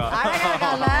வந்திருக்கா.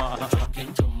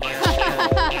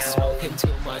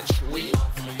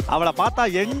 அவளை பார்த்தா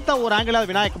எந்த ஒரு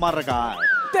ஆங்கிளாவது விநாயக் மாதிரி இருக்கா?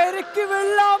 தெருக்கு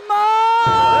வெள்ளாமா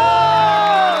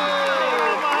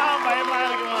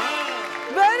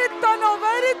வெறித்தனோ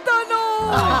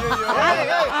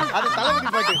அது தலவலி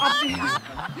பாட்டு.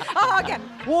 ஓகே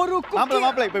ஒரு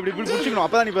மாப்ள இப்ப இப்படி புடிச்சுக்கணும்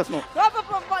அப்பதான் நீ பேசணும்.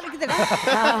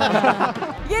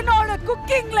 என்னோட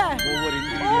குக்கிங்ல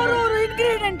ஒரு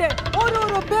இன்கிரிடியன்ட்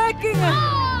ஒரு பேக்கிங்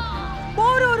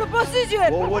ஒரு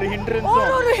ப்ரொசீஜர் ஒவ்வொரு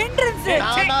ஹிண்ட்ரன்ஸ்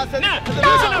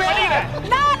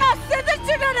நானா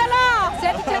செதுச்சிட்டடா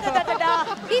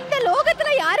இந்த லோகத்துல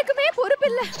யாருக்குமே பொறுப்பு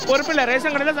இல்ல.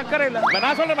 ரேஷன் கடையில சக்கரை இல்ல.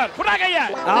 நான் சொல்றேன் பாரு புடா கையா.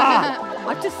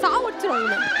 அச்சு சாவச்சுறோம்.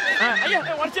 ஐயா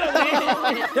வச்சிரா.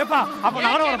 ஏப்பா அப்ப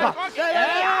நானும் வரப்பா.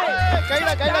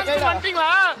 கைடா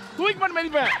வந்துட்டீங்களா? தூக்கி பண்ண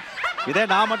மேதிப்பேன். இதே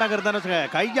நான் மட்டும் இருந்தானே வச்சுக்க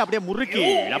கையை அப்படியே முறுக்கி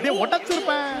அப்படியே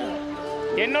உடைச்சிருப்பேன்.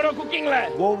 என்னோட குக்கிங்ல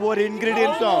ஒவ்வொரு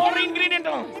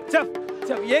இன்கிரிடியன்ட்டும் செஃப்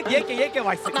ஏகே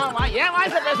வாய்ஸ். நான் ஏன்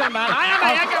வாய்ஸ் பேசறேன்டா?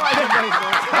 நான் ஏகே வாய்ஸ்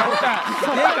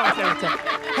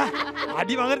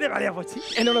அடி வாங்குறதே வேலையா போச்சு.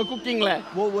 என்னோட குக்கிங்ல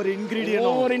ஒவ்வொரு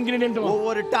இன்கிரிடியன்ட்டும்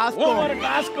ஒவ்வொரு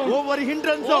டாஸ்க்கும் ஒவ்வொரு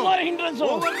ஹிண்ட்ரன்ஸும்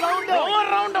ஒவ்வொரு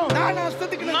ரவுண்டும் நானா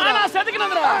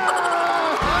செதுக்கினேன்டா.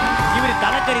 இவர்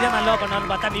தலக்கறி தான் நல்லா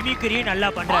பண்ணான்னு பார்த்தா மிமிக்ரியும் நல்லா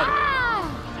பண்றாரு.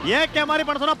 ஏகே மாதிரி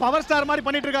பண்ண சொன்னா பவர் ஸ்டார் மாதிரி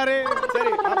பண்ணிட்டு இருக்காரு. சரி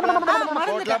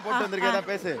போட்லாம் போட்டு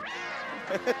வந்திருக்கேன் பேசு.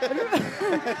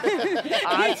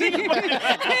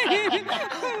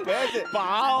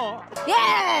 பாவம்.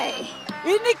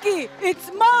 இன்னைக்கு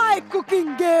இட்ஸ் மை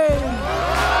குக்கிங் கேம்.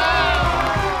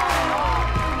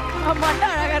 அம்மாடா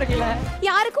அழகா இருக்குல்ல.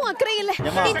 யாருக்கும் அக்கறை இல்ல.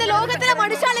 இந்த லோகத்துல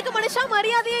மனுஷாளுக்கு மனுஷா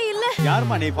மரியாதையே இல்ல.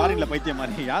 யாருமா நீ ஃபாரின்ல பைத்தியம்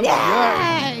மாதிரி? யார்?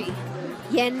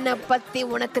 என்ன பத்தி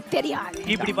உனக்கு தெரியாது.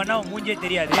 இப்படி பண்ணா மூஞ்சே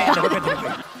தெரியாது.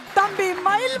 தம்பி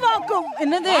மயில் வாக்கம்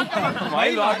என்னது?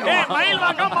 மயில்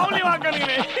வாக்கம் மௌலி வாக்கம்.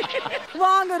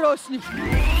 வாங்க ரோஷினி.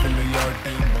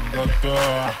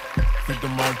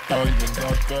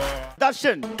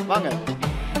 தர்ஷன் வாங்க.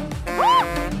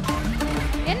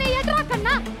 என்ன ஏட்றா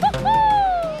கண்ணா?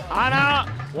 ஆனா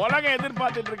உலகம்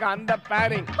எதிர்பார்த்துட்டு இருக்க அந்த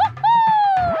பேரிங்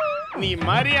நீ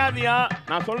மரியாதையா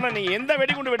நான் சொல்றேன். நீ எந்த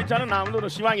வெடிகுண்டு வெடிச்சாலும் நான் வந்து ஒரு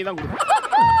சிவாங்கி தான் கொடுப்பேன்.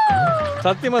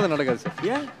 சத்தியமா அது நடக்காது சார்.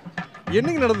 ஏன்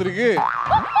என்னைக்கு நடந்திருக்கு?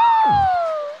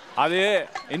 அது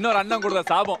இன்னொரு அண்ணன் கொடுத்த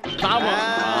சாபம்.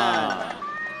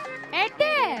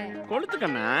 ஏட்டே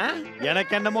கொளுத்துக்கண்ணா.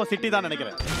 எனக்கு என்னமோ சிட்டி தான்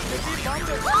நினைக்கிறேன்.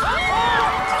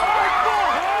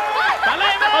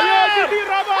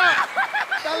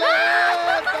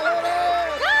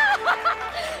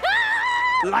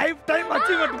 லைஃப் டைம்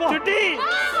அச்சீவ்மென்ட் போ. City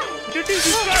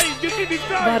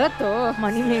destroy. பரத்தோ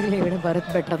மணிமேகலை விட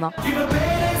பரத் பெட்டர் தான்.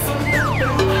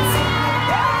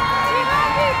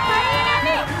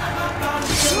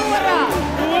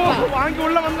 வாங்கி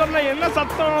உள்ள வந்தோம்னா என்ன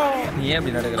சத்தம்? நீ ஏன்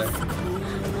இப்படி நடக்கிற?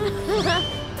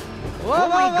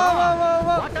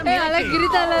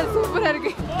 கிரிதால சூப்பரா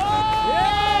இருக்கு.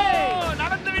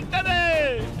 நடந்து விட்டது.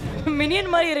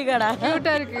 மினியன் மாதிரி இருக்காடா.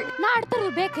 கியூட்டா இருக்கு. நான் அடுத்த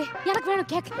ஒரு பேக் எனக்கு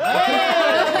வேணும் கேக்.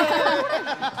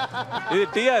 இது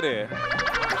டிஆர்.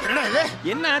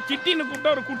 என்ன சிட்டின்னு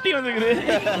கூப்பிட்டா ஒரு குட்டி வந்துக்குது.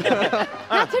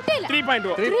 சிட்டி இல்ல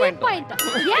 3.0. 3.0.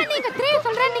 ஏன் நீங்க 3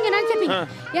 சொல்றேன்னு நீங்க நினைச்சீங்க?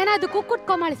 ஏன்னா அது குக்குட்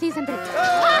கோமாளி சீசன் 3.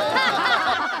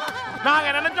 நாங்க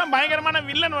நினைச்சோம் பயங்கரமான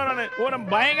வில்லன் வரணும். ஒரு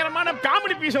பயங்கரமான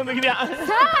காமெடி பீஸ் வந்துக்குதியா?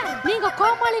 சார் நீங்க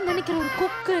கோமாளி நினைக்கிற ஒரு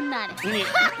குக்கு நானே.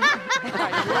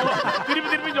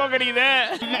 திருப்பி ஜோக் அடிக்குது.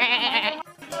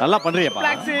 நல்லா பண்றீங்கப்பா.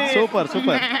 Super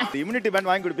super. இம்யூனிட்டி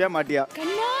பேண்ட் வாங்கி கொடுப்பியா மாட்டியா?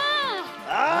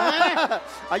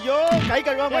 ஐயோ கை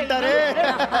கழுவா பண்ணிட்டாரு.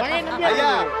 ஐயா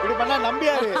இப்படி பண்ணா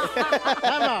நம்பியாரு.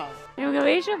 இவங்க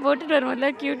வேஷம் போட்டுட்டு வரும்போது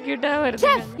கியூட்டா வருது.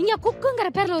 இங்க குக்குங்கற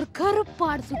பேர்ல ஒரு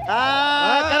கருப்பாடு சுத்தி.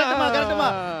 கரெக்ட்மா.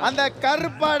 அந்த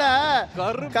கருப்பாட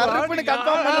கருப்புன்னு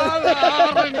கன்ஃபார்ம்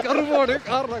பண்ணு.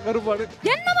 கருப்பாடு.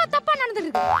 என்னமா தப்பா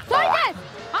நடந்துருக்கு? சொல்லுங்க.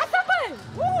 அசம்பல்.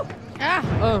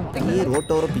 நீ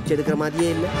ரோட்டோர பிச்சை எடுக்கிற மாதிரியே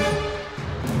இல்ல.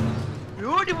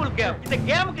 Beautiful game. இந்த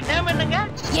கேமுக்கு நேம் என்னங்க?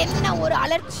 என்ன ஒரு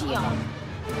அலட்சியம்.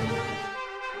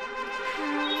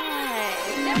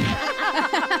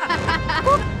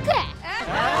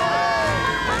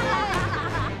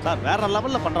 சார் வேற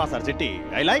லெவல்ல பண்றான் sir city.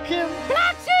 I like him.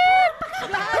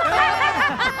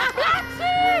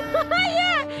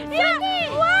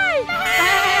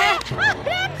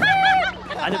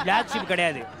 அது பிளாக் ஷிப்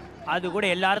கிடையாது. அது கூட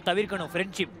எல்லாரும் தவிர்க்கணும்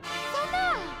ஃப்ரெண்ட்ஷிப்.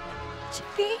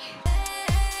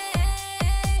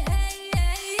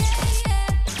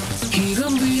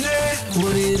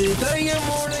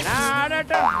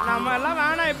 நம்ம எல்லாம்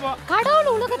வேணாம் இப்போ. கடவுள்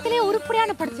உலகத்திலே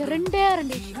உருப்படியான படைச்ச ரெண்டே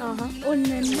விஷயம்.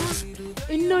 ஒன்னு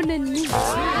இன்னொன்னு நீ.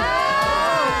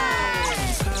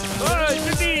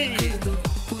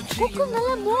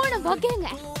 குக்குங்கல 3 வகைங்க.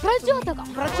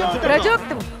 பிரஜோதகம்.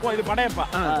 இது படையப்பா.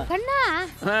 கண்ணா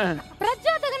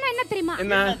பிரஜோதகம்னா என்ன தெரியுமா?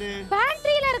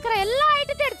 பேண்ட்ரியில இருக்கிற எல்லா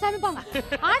ஐட்டத்தையும் எடுத்து சமைப்பாங்க.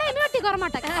 ஆனா இம்யூனிட்டிக்கு வர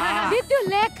மாட்டாங்க. Did you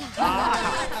lakh?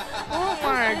 Oh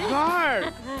my God.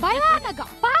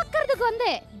 பயானகம். பார்க்கிறதுக்கு வந்து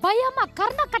பயமா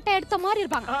கர்ணக்கட்டை எடுத்த மாதிரி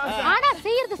இருப்பாங்க. ஆனா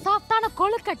செய்யறது சாஃப்ட்டான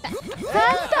கொழுக்கட்டை.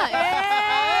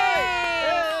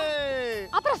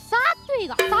 அப்புறம்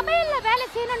சாத்விகம். சமையல்ல வேலை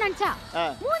செய்யணும்னு நினைச்சா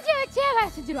மூஞ்சி வச்சே வேலை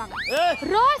செஞ்சிருவாங்க.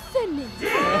 ரோஷினி.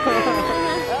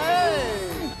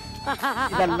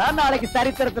 இதெல்லாம் நாளைக்கு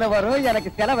சரித்திரத்துல வரும். எனக்கு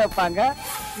செலவு வைப்பாங்க.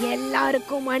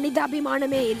 எல்லாருக்கும்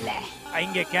மனிதாபிமானமே இல்ல.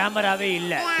 இங்க கேமராவே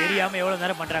இல்ல. தெரியாம எவ்வளவு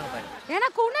நேரம் பண்றாங்க பாரு.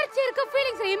 எனக்கு உணர்ச்சி இருக்கு,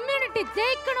 ஃபீலிங்ஸ், இம்யூனிட்டி.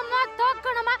 ஜெயிக்கணுமா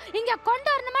தோக்கணுமா இங்க கொண்டு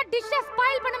வரணுமா டிஷ்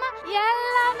ஸ்பாயில் பண்ணுமா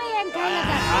எல்லாமே என் கையில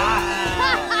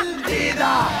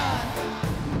தான்.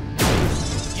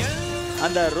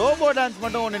 அந்த ரோபோ டான்ஸ்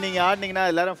மட்டும் ஒன்னு நீங்க ஆடுனீங்கன்னா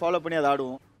எல்லாரும் ஃபாலோ பண்ணி அதை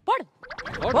ஆடுவோம். போடு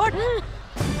போடு.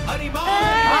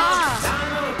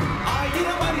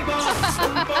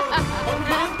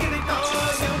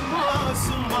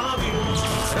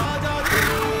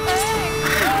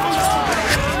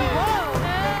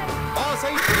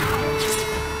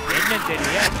 என்ன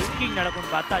தெரியல குக்கிங்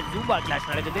நடக்கும்னு பார்த்தா ஜூம்பா கிளாஸ்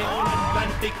நடக்குது.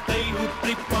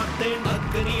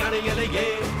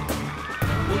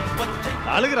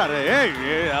 அழுகிறாரு.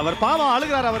 அவர் பாவம்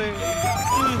அழுகிறாரு. அவரு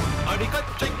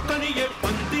அடிக்கச்சை கனியே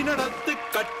பந்தி நடத்து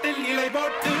கட்டில் இலை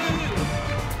போட்டு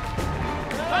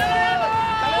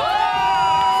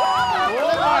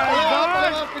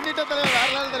பின்னிட்ட தலைவா வேற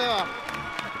நாள் தலைவா.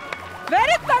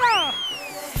 வெறித்தனா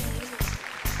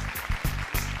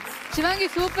சிவாங்கி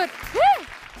சூப்பர்.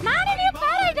 நானே நீ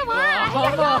பாராட்டவா?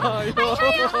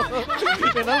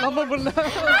 என்ன நம்ப பண்ணல.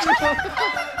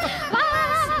 வா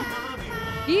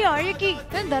அழகி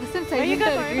தர்சன் சைலண்டா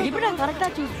இருக்கு. இப்படி நான் கரெக்ட்டா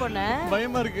சூஸ் பண்ணேன்.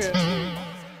 பயமா இருக்கு.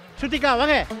 ஸ்ருதிகா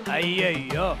வாங்க.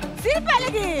 ஐயோ சிரிப்பு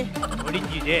அழகி.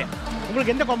 முடிஞ்சுதே.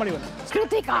 உங்களுக்கு எந்த கோமாளி வேணும்?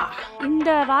 ஸ்ருதிகா. இந்த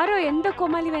வாரம் எந்த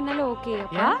கோமாளி வேணாலும் ஓகே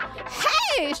அப்பா. ஹே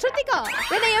ஸ்ருதிகா,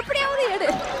 என்ன எப்படியாவது எடு.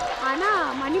 ஆனா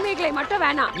மணிமேகலை மட்டும்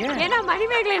வேணாம். ஏன்னா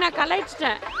மணிமேகலை நான்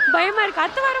கலாய்ச்சிட்டேன். பயமா இருக்கு.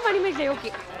 அடுத்த வாரம் மணிமேகலை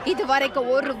ஓகே. இது வரைக்கும்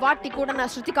ஒரு வாட்டி கூட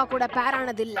நான் ஸ்ருதிகா கூட பேர்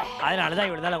ஆனது இல்ல. அதனால தான்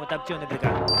இவ்வளவு நாள் அவங்க தப்பிச்சு வந்துட்டு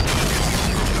இருக்காங்க.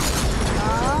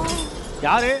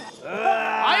 யாரு?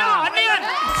 ஐயோ அண்ணியன்.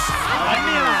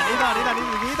 அண்ணியனா?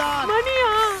 நீதான். மணியா?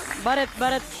 பரத்.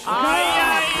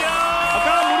 ஐயோ.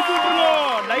 அக்கா முடிச்சு விட்டுருங்க.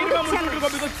 லைவா முடிச்சு விட்டுருங்க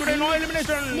because today no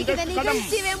elimination. இன்னைக்கு இந்த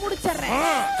நிகழ்ச்சியே முடிச்சறேன்.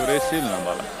 சுரேஷ்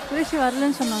நம்பால. சுரேஷ்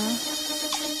வரலன்னு சொன்னாங்க.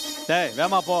 டேய்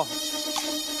வேமா போ.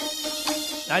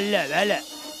 நல்ல வேலை.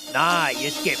 நான்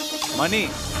எஸ்கேப். மணி.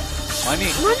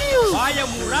 வாய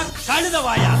மூடா கழுத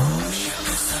வாயா.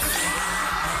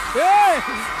 ஏய்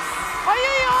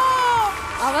ஐயோ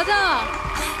அவதான்.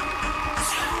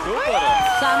 சூப்பர்.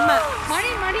 செம்ம. மணி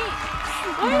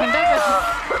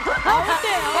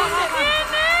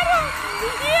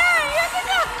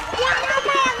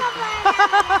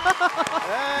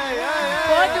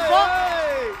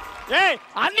ஏய்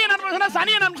அண்ணியன் அனுப்புனா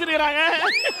சனியன் அனுப்பிச்சிருக்காங்க.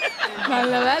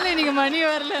 நல்ல வேலை நீங்க மணி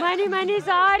வரல. மணி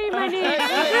சாரி மணி.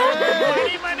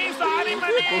 சாரி.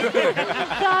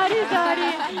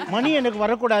 மணி எனக்கு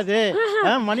வரக்கூடாது.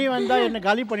 மணி வந்தா என்ன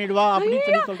காலி பண்ணிடுவா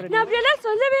அப்படின்னு சொல்றேன். நான் அப்படியெல்லாம்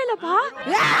சொல்லவே இல்லப்பா.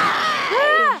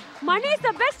 Money is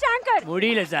the best anchor.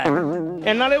 முடியல சார்.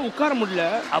 என்னாலே உட்கார முடியல.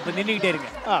 அப்ப நின்னுகிட்டே இருங்க.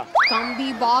 கம்பி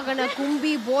வாகன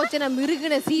கும்பி போச்சன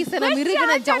மிருகன சீசன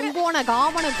மிருகன ஜம்போன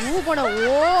காமன கூபன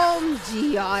ஓம்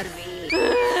ஜிஆர்வி.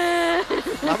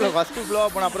 அப்ப ஃபர்ஸ்ட் ஃப்ளோ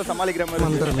பண்ண அப்புறம் சமாளிக்கிற மாதிரி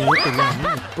மந்திரமே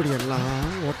தெரியாம இப்படி எல்லாம்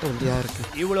ஓட்ட வண்டியா இருக்கு.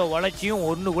 இவ்வளவு வளர்ச்சியும்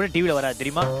ஒண்ணு கூட டிவில வராது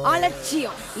தெரியுமா?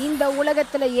 அலட்சியம். இந்த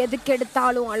உலகத்துல எதுக்கு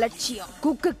எடுத்தாலும் அலட்சியம்.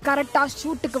 குக்கு கரெக்டா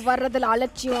ஷூட்டுக்கு வர்றதுல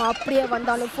அலட்சியம். அப்படியே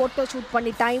வந்தாலும் போட்டோ ஷூட்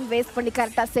பண்ணி டைம் வேஸ்ட் பண்ணி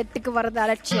கரெக்டா செட்டுக்கு வர்றது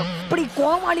அலட்சியம். இப்படி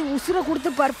கோமாளி உசுர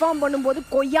கொடுத்து பெர்ஃபார்ம் பண்ணும்போது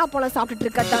கொய்யா பழம் சாப்பிட்டுட்டு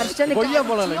இருக்க தர்ஷன். கொய்யா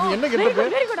பழம் நீ என்ன கேட்டது?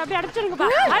 Very good. அப்படியே அடிச்சிருங்கப்பா.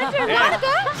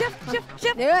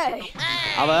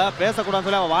 அவ பேசக்கூடாதுன்னு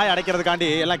சொல்லி அவ வாய் அடைக்கிறதுக்காண்டி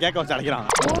எல்லாம் கேட்க வச்சு அடைக்கிறான்.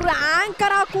 ஒரு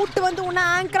ஆங்கரா கூட்டு வந்து உன்னை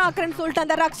ஆங்கர் ஆக்குறேன்னு சொல்லிட்டு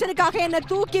அந்த ரக்ஷனுக்காக என்ன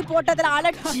தூக்கி போட்டதுல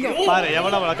அலட்சியம். பாரு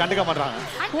எவ்வளவு கண்டுக்க மாட்டாங்க.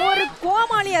 ஒரு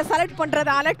கோமாளிய செலக்ட்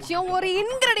பண்றது அலட்சியம். ஒரு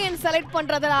இன்கிரிடியன்ட் செலக்ட்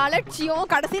பண்றதுல அலட்சியம்.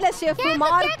 கடைசில ஷெஃப்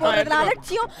மார்க் போடுறதுல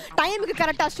அலட்சியம். டைமுக்கு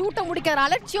கரெக்டா ஷூட்ட முடிக்கிற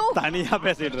அலட்சியம். தனியா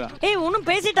பேசிட்டு இருக்கா. ஏய் ஒண்ணும்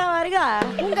பேசிட்டா வருங்க.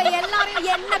 உங்க எல்லாரும்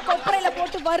என்ன கொப்பரையில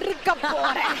போட்டு வறுக்க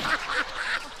போறேன்.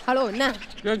 ஹலோ என்ன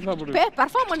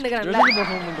பெர்ஃபார்ம் பண்ணுகிறேன்ல.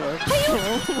 ஐயோ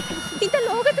இந்த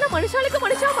லோகத்துல மனுஷாளுக்கு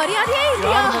மனுஷா மரியாதையே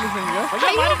இல்லையா?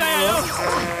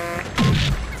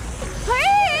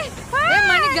 ஏய்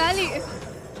மணி காலி.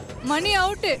 Money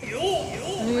out.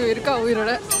 நீ இருக்கா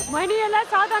உயிரோட? மணி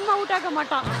எல்லாம் சாதாரணமா அவுட் ஆக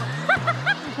மாட்டான்.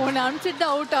 உன்னை அனுப்பிச்சிட்டு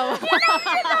அவுட் ஆகும்.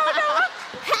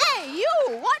 Hey you,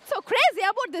 what's so crazy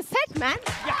about this set, man?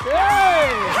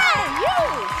 Hey you.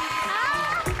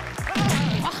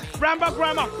 Grandpa.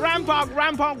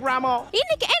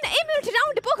 இன்னைக்கு என்ன இம்யூனிட்டி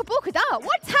ரவுண்ட் போகுதா?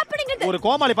 What's happening in ஒரு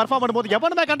கோமாளி பெர்ஃபார்ம் பண்ணும்போது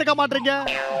எவனுமே கண்டுக்க மாட்டீங்க.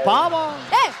 பாவம்.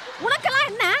 ஏய் உனக்கெல்லாம்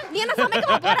என்ன? நீ என்ன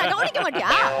சமைக்க போற? கவனிக்க மாட்டியா?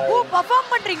 ஓ பெர்ஃபார்ம்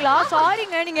பண்றீங்களா?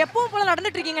 சாரிங்க. நீங்க எப்பவும் போல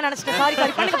நடந்துட்டு இருக்கீங்க நினைச்சிட்டேன். சாரி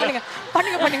பண்ணுங்க.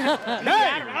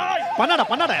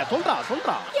 பண்ணாட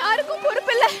சொல்றா. யாருக்கும்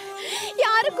பொறுப்பில்ல.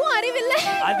 யாருக்கும் அறிவில்ல.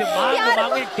 அது மாங்க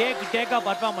டேக்கா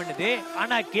பெர்ஃபார்ம் பண்ணுது.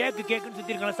 ஆனா கேக்குன்னு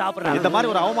சுத்தி இருக்கல சாப்பிடுறாங்க. இந்த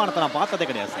மாதிரி ஒரு அவமானத்தை நான் பார்த்ததே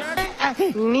கிடையாது சார்.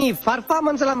 நீ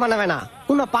பெர்ஃபார்மன்ஸ் எல்லாம் பண்ண வேணாம்.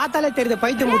 உன்னை பார்த்தாலே தெரியுது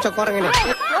பைத்தியம் மூச்ச குரங்குன்னு.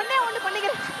 ஒண்ணே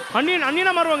பண்ணிக்கிறேன்.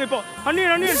 அண்ணியனா மாறுவாங்க இப்போ.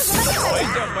 அண்ணியன்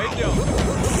பைத்தியம்.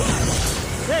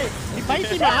 ஏய் நீ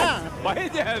பைத்தியமா?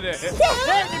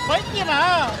 நீ பைத்தியமா?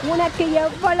 உனக்கு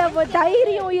எவ்வளவு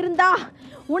தைரியம் இருந்தா,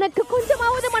 உனக்கு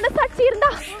கொஞ்சமாவது மனசாட்சி இருந்தா,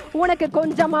 உனக்கு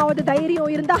கொஞ்சமாவது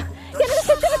தைரியம் இருந்தா எனக்கு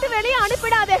செட்டு வெளியே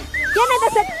அனுப்பிடாதே. என்ன இந்த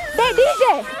செட்? டேய்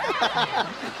டிஜே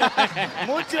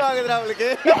மூச்சு வாங்குதுடா அவளுக்கு.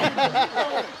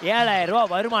 7000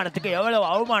 ரூபாய் வருமானத்துக்கு எவ்வளவு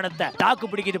அவமானத்தை தாக்கு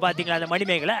பிடிக்குது பாத்தீங்களா அந்த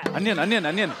மணிமேகலை?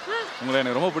 அண்ணியன் உங்களை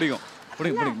எனக்கு ரொம்ப பிடிக்கும்.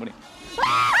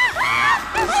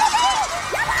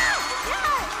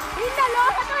 இந்த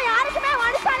லோகத்துல யாருக்குமே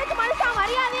மனுஷனுக்கு மனுஷா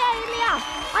மரியாதையே இல்லையா?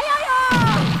 ஐயோ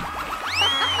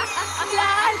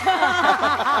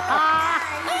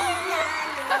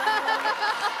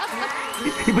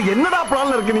இப்ப என்னடா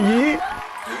பிளான்ல இருக்கு நீ?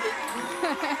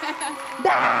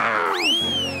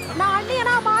 நான்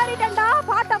அண்ணியனா மாறிட்டேன்டா.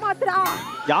 பாட்ட மாத்துறா.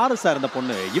 யாரு சார் இந்த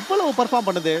பொண்ணு இவ்வளவு பெர்ஃபார்ம்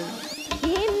பண்ணுது?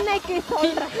 இன்னைக்கு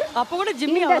சொல்றேன். அப்ப கூட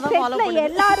ஜிம்மி இந்த அவதான் ஃபாலோ செட்ல பண்ணுது.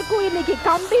 எல்லாருக்கும் இன்னைக்கு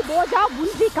கம்பி போஜா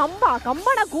புஞ்சி கம்பா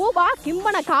கம்பன கூபா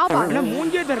கிம்பன காபா. என்ன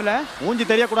மூஞ்சே தெரியல. மூஞ்சி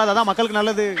தெரியக்கூடாது, அதான் மக்களுக்கு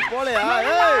நல்லது. போலையா?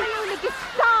 இன்னைக்கு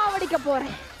சாவடி அடிக்க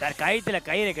போறேன். சார் கயித்துல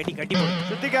கயிறை கட்டி போடு.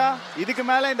 சுத்திகா இதுக்கு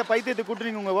மேல இந்த பைத்தியத்தை கூட்டி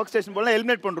நீங்க உங்க ஒர்க் ஸ்டேஷன் போல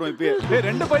எலிமினேட் பண்றோம் இப்போ. டேய்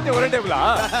ரெண்டு பைத்தியம் ஒரே டேபிளா?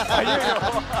 ஐயோ.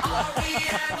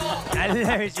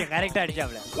 நல்ல விஷயம் கரெக்ட்டா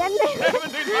அடிச்சாப்ல.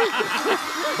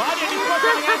 பாடி டிஸ்போஸ்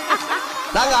பண்ணுங்க.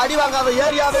 நாங்க அடி வாங்காத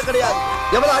ஏரியாவே கிடையாது.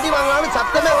 எவ்வளவு அடி வாங்கலாம்னு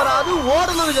சத்தமே வராது,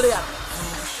 ஓடுனது கிடையாது.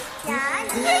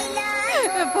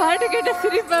 பாட்டு கேட்ட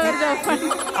சிரிப்பா வருதா?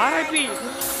 RIP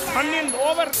Anniyan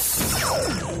over.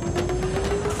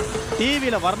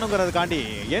 டிவில வரணுங்கிறதுக்காண்டி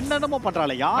என்னென்னமோ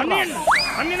பண்றாளே யார்? அன்னியன்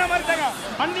அன்னியனா மாறிட்டாங்க.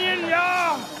 அன்னியன் யா.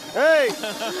 ஏய்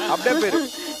அப்படியே பேரு.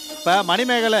 இப்ப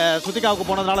மணிமேகலை சுத்திகாவுக்கு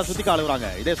போனதுனால சுத்திகா அழுகுறாங்க.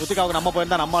 இதே சுத்திகாவுக்கு நம்ம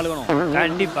போயிருந்தா நம்ம அழுகணும்.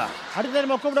 கண்டிப்பா. அடுத்த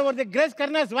நம்ம கூப்பிட வருது கிரேஸ்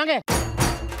கர்னாஸ் வாங்க.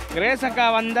 கிரேஸ் அக்கா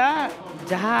வந்தா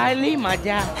ஜாலி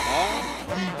மஜா.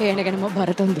 எனக்கு என்னமோ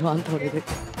பரத் வந்துருவான்னு தோணுது.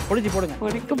 போடுங்க.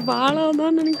 உனக்கு பாலா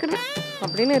தான் நினைக்கிறேன்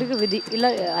அப்படின்னு இருக்கு விதி. இல்ல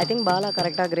ஐ திங்க் பாலா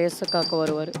கரெக்டா கிரேஸ் அக்காக்கு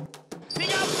வருவாரு.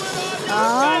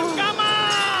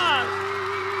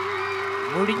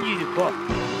 முடிஞ்சிது போ.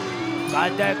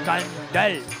 கதை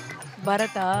கண்டல்.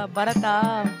 பரதா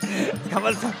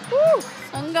கமல் சார்.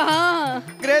 அங்கா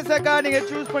கிரேஸ் அக்கா நீங்க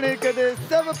சூஸ் பண்ணிருக்கிறது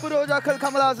சிவப்பு ரோஜாக்கள்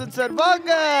கமலஹாசன் சார்.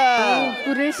 வாங்க.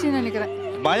 குரேஷி நினைக்கிறேன்.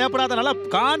 பயப்படாத, நல்லா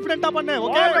கான்ஃபிடென்ட்டா பண்ணு.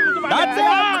 ஓகே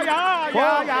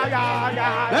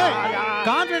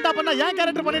கான்ஃபிடென்ட்டா பண்ணா ஏன்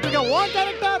கேரக்டர் பண்ணிட்டு இருக்க? ஓ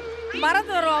கேரக்டர்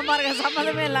மறந்து வருவான் பாருங்க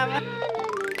சம்மதமே இல்லாம.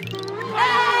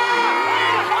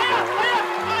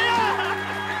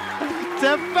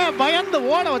 செப்ப பயந்து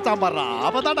ஓட வச்சான் பாடுறா.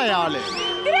 அப்பதான்டா ஆளு.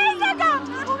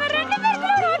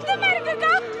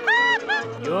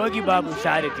 யோகி பாபு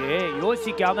சாருக்கு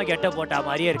யோசிக்காம கெட்ட போட்டா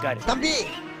மாதிரியே இருக்காரு. தம்பி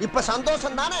இப்ப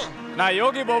சந்தோஷம் தானே? நான்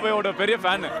யோகி பாபுவோட பெரிய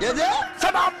ஃபேன். எது?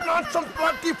 சடாப் not some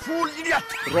platy pool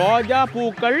idiot. ரோஜா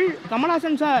பூக்கள்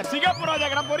கமலஹாசன் சார். சிகப்பு ரோஜா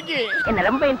கடை பொறுக்கி. என்ன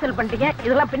ரொம்ப இன்சல்ட் பண்ணிட்டீங்க.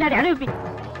 இதெல்லாம் பின்னாடி அனுப்பி.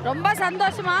 ரொம்ப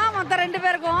சந்தோஷமா மத்த ரெண்டு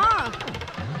பேருக்கும்.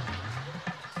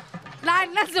 நான்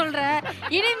என்ன சொல்றேன்,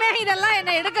 இனிமே இதெல்லாம்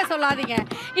என்ன எடுக்க சொல்லாதீங்க.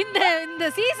 இந்த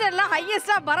சீசன்ல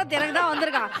ஹையஸ்டா பரத் எனக்கு தான்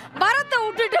வந்திருக்கான். பரத்தை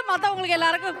விட்டுட்டு மத்தவங்களுக்கு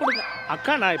எல்லாருக்கும் கொடுங்க.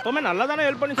 அக்கா நான் எப்பவுமே நல்லா தானே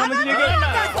ஹெல்ப் பண்ணி சமைச்சிருக்கேன்.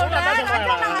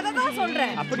 அதான்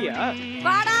சொல்றேன். அப்படியா?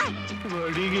 வாடா.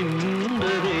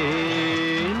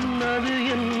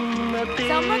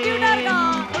 செம்ம கியூட்டா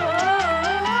இருக்கான்.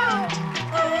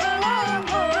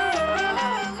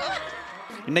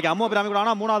 இன்னைக்கு அம்மா பிராமி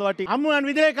கூட மூணாவது வாட்டி. அம்மு அண்ட்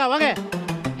விஜயக்கா வாங்க.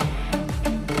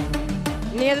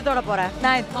 நீ எது தொட போற?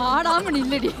 நான் ஆடாம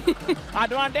நில்லடி.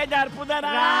 அட்வான்டேஜ்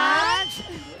அற்புதரா.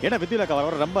 ஏன்னா வித்யாக்கா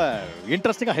வர ரொம்ப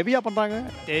இன்ட்ரெஸ்டிங்கா ஹெவியா பண்றாங்க.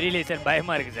 தெரியல சார்,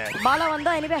 பயமா இருக்கு சார். பாலா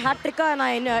வந்தா எனிவே ஹேட்ரிக்கா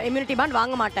நான் இம்யூனிட்டி பேண்ட்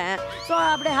வாங்க மாட்டேன். சோ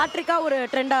அப்படியே ஹேட்ரிக்கா ஒரு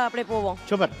ட்ரெண்டா அப்படியே போவோம்.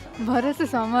 சூப்பர். வரசு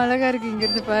செம அழகா இருக்கு. இங்க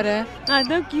இருந்து பாரு.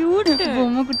 அதான் கியூட்.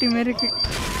 பொம்மை குட்டி மாதிரி இருக்கு.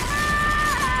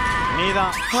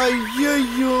 நீதான். ஐயோ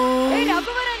ஏய்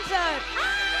ரகுவரன் சார்.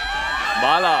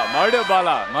 பாலா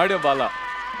மறுபடியும் பாலா.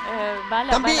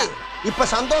 தம்பி இப்ப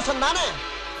சந்தோஷம் தானே?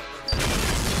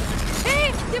 ஏய்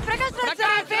இது பிரகாஷ் ராஜ்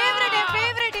சார்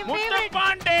ஃபேவரட்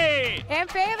முத்துப்பாண்டி. என்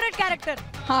ஃபேவரட் கேரக்டர்.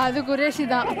 அது குரேஷி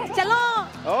தான். चलो.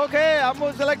 ஓகே அம்மு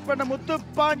செலக்ட் பண்ண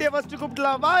முத்துப்பாண்டிய ஃபர்ஸ்ட்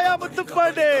கூப்பிடலாம். வாயா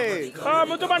முத்துப்பாண்டி.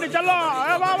 முத்துப்பாண்டி செல்லோ.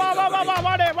 வா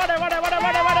வாடே.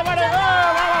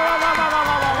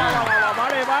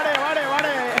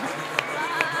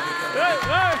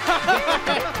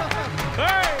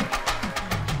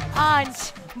 ஆஞ்ச்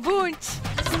பூஞ்ச்.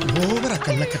 ஓவரா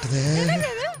கண்ண கட்டுது.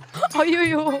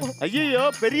 ஐயோ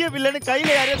பெரிய வில்லன் கையில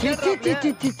யாரோ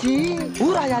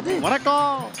ஊராயாது.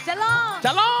 வணக்கம்.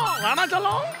 चलो வாடா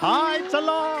செல்லோ. Hi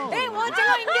Cello. ஏய் ஓ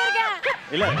செல்லோ இங்க இருக்க.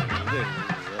 இல்ல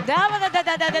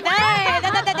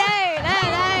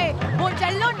ஓ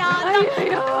செல்லோ நான்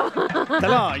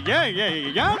செல்லோ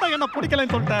ஏன்டா என்ன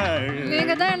பிடிக்கலன்னு சொல்லிட்டேன்.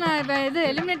 நீங்க தான் நான் இது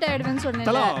எலிமினேட் ஆயிடுவேன்னு சொன்னேன்.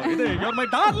 செல்லோ இது யூ ஆர் மை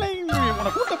டார்லிங்.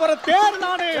 உன்னை கூட்டி போற தேர்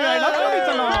நானே. I love you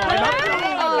Cello. I love you.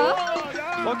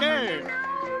 Okay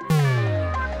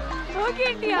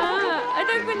ஓகேண்டியா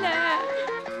அடக்குல.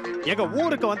 எங்க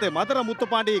ஊருக்கு வந்து மதுரை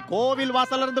முத்துப்பாண்டி கோவில்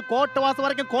வாசல்ல இருந்து கோட்டை வாசல்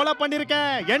வரைக்கும் கோலா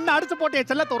பண்ணிருக்கேன். என்ன அடிச்சு போட்டு என்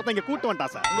செல்லத்தை ஒருத்தங்க கூட்டு வந்துட்டா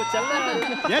சார். உங்க செல்லம்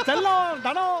ஏன் செல்லம்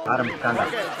தனோ ஆரம்பிச்சாங்க.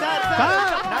 சார்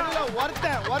நல்ல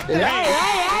ஒருத்தன்.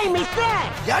 ஏய் மிஸ்டர்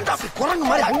ஏன்டா அப்படி குரங்கு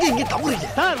மாதிரி அங்க இங்க தவுறீங்க?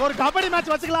 சார் ஒரு கபடி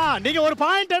மேட்ச் வச்சுக்கலாம். நீங்க ஒரு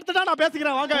பாயிண்ட் எடுத்துட்டா நான்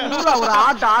பேசிக்கிறேன். வாங்க. சூதா ஒரு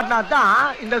ஆட்ட ஆடினா தான்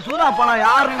இந்த சூதா பணம்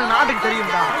யாருன்னு நாட்டுக்கு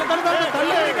தெரியும்டா.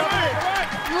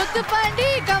 முத்துப்பாண்டி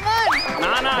கமான்.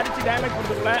 நானா அடிச்சு டயலாக்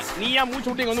கொடுத்துக்கல. நீயா மூச்சு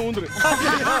விட்டு இங்க வந்து ஊந்துரு.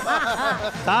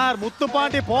 சார்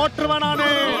முத்துப்பாண்டி போட்டுருவேன் நானு.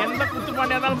 எந்த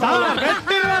முத்துப்பாண்டியா இருந்தாலும் சார்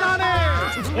வெட்டிடுவேன் நானு.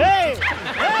 ஏய்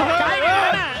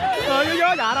ஐயோ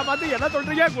யார பார்த்து என்ன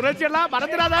சொல்றீங்க? குறைச்சி எல்லாம்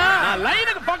மறந்துடாத.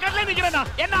 லைனுக்கு பக்கத்துல நிக்கிறேனா?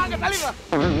 என்ன அங்க தள்ளி வா.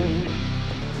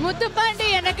 முத்துப்பாண்டி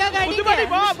எனக்காக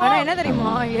அடிங்க. ஆனா என்ன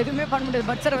தெரியுமா, எதுவுமே பண்ண முடியாது.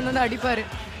 பட்சர் வந்து அடிப்பாரு.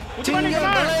 சிங்கம்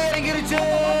இறங்கிருச்சு.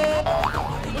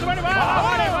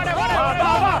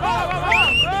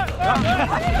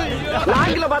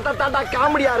 லாங்கில பார்த்தா தாண்டா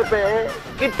காமெடியா இருப்பேன்,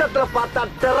 கிட்டத்துல பார்த்தா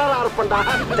டெரரா இருப்பேன்டா.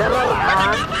 டெரரா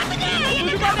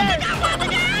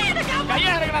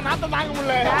கையா இருக்கடா, நாத்தம் தாங்க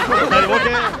முடியல. சரி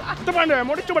ஓகே, முத்துப்பாண்டி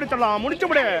முடிச்சு படிச்சலாம், முடிச்சு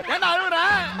படி. ஏன்டா அழுவுற?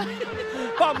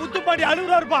 பா முத்துப்பாண்டி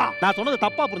அழுவுறாருப்பா. நான் சொன்னது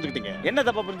தப்பா புரிஞ்சுக்கிட்டீங்க. என்ன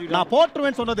தப்பா புரிஞ்சுக்கிட்டீங்க? நான்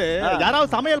போட்டுருவேன்னு சொன்னது யாராவது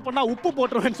சமையல் பண்ணா உப்பு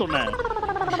போட்டுருவேன்னு சொன்னேன்.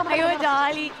 ஐயோ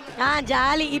ஜாலி,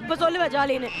 ஜாலி. இப்ப சொல்லுவ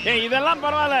ஜாலின்னு. ஏய் இதெல்லாம்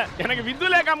பரவாயில்ல, எனக்கு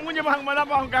வித்துலேக்கா மூஞ்சி பார்க்கும்போது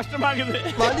தான் பாவம் கஷ்டமாகுது.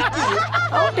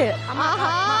 அவுட்.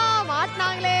 ஆஹா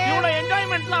மாட்னாங்களே. இவனோட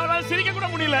என்ஜாய்மெண்ட்ல அவரால சிரிக்க கூட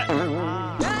முடியல.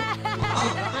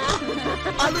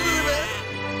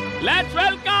 Let's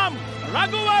welcome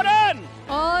Raghuvaran.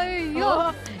 ஐயோ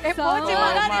போச்சு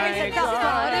மகாதேவி செட்டா.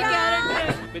 ஒரு கேரக்டர்.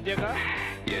 விஜயகா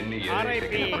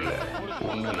ஆர்ஐபி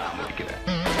ஒன்னு நான் முடிக்கிறேன்.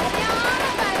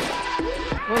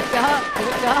 போச்சா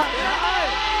போச்சா.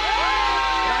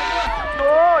 ஓ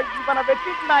இவனை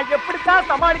வெட்டிட்டு நான் எப்படித்தான்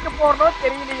சமாளிக்க போறனோ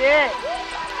தெரியலையே.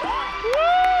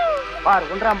 பாரு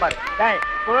ஒன்றாம் பாரு. டேய்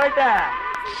போய்ட.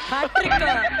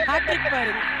 ஹாட்ரிக்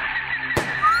பாரு.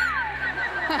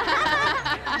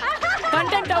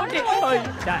 Content out.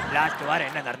 லாஸ்ட் வாரம்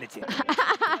என்ன நடந்துச்சு?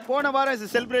 போன வாரம்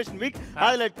இஸ் செலிப்ரேஷன் வீக்.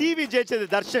 அதுல டிவி ஜெயிச்சது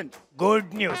தர்ஷன்.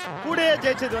 Good news. கூடயே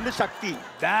ஜெயிச்சது வந்து சக்தி.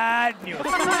 Bad news.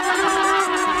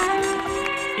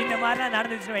 இந்த மாதிரிலாம்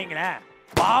நடந்துச்சுன்னு வைங்களேன்,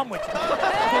 பாம்பு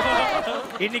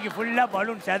இன்னைக்கு ஃபுல்லா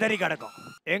பலூன் செதறி கிடக்கும்.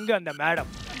 எங்க அந்த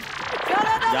மேடம்?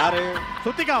 யாரு?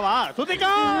 சுத்திகாவா?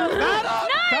 சுத்திகா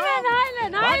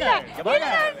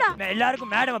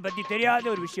எல்லாருக்கும் மேடம் பத்தி தெரியாத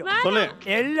ஒரு விஷயம் சொல்லு.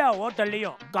 எல்லா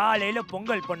ஹோட்டல்லையும் காலையில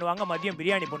பொங்கல் பண்ணுவாங்க, மதியம்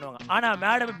பிரியாணி பண்ணுவாங்க. ஆனா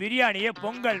மேடம் பிரியாணியே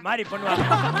பொங்கல் மாதிரி பண்ணுவாங்க.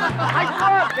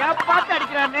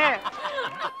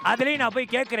 அதுலயும் நான்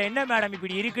போய் கேட்கிறேன், என்ன மேடம்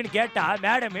இப்படி இருக்குன்னு கேட்டா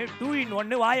மேடம் 2 in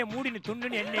 1 வாயை மூடின்னு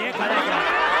துண்ணுன்னு என்னையே கலக்கிறாங்க.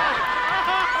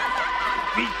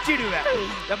 விச்சிடுவேன்.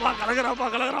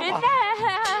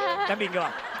 தம்பி இங்க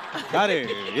வா. யாரு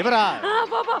இவரா?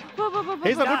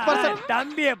 He is a good person.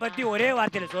 தம்பியை பத்தி ஒரே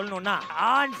வார்த்தையில சொல்லணும்னா,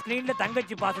 ஆன் ஸ்கிரீன்ல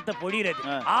தங்கச்சி பாசத்தை பொழிறது,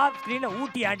 ஆஃப் ஸ்கிரீன்ல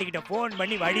ஊட்டி ஆண்டி கிட்ட போன்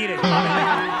பண்ணி வடிகிறது.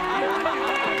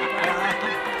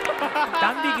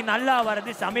 தம்பிக்கு நல்லா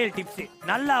வர்றது சமையல் டிப்ஸ்,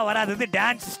 நல்லா வராதது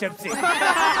டான்ஸ் ஸ்டெப்ஸ்.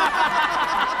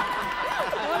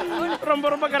 ரொம்ப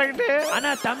ரொம்ப கரெக்ட். ஆனா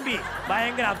தம்பி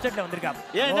பயங்கர அப்செட்ல வந்திருக்காரு.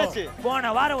 ஏன் என்னாச்சு?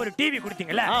 போன வாரம் ஒரு டிவி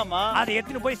கொடுத்தீங்கல்ல, அதை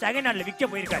எடுத்துட்டு போய் செகண்ட் ஹேண்ட்ல விற்க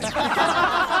போயிருக்காரு.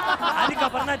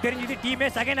 அதுக்கப்புறம் தான் தெரிஞ்சது டீமே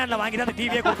செகண்ட் ஹேண்ட்ல வாங்கி தான் அந்த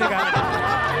டிவியே கொடுத்துருக்காங்க.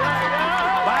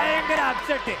 பயங்கர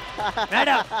அப்செட்.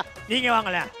 மேடம் நீங்க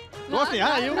வாங்கல.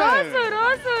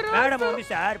 மேடம் வந்து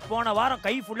சார் போன வாரம்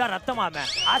கை ஃபுல்லா ரத்தமாம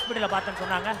ஹாஸ்பிடல்ல பார்த்தேன்னு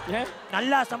சொன்னாங்க.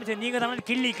 நல்லா சமைச்சு நீங்க தான்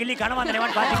கிள்ளி கிள்ளி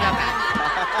கனவாந்தனேவான்னு பாத்தீங்களா?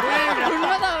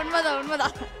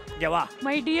 உண்மைதான். வா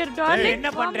மை டியர் டார்லிங். என்ன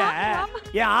பண்ற?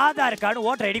 என் Aadhaar card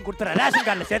voter ID கொடுத்துற, ration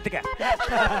கார்டுல சேர்த்துக்க.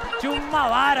 சும்மா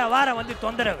வாரம் வந்து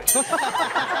தொந்தரவு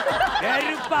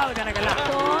வெறுப்பாகுது எனக்கெல்லாம்.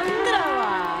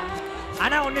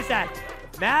 ஆனா ஒண்ணு சார்,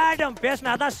 மேடம்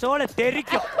பேசினாதான் சோள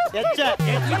தெரிக்கும்.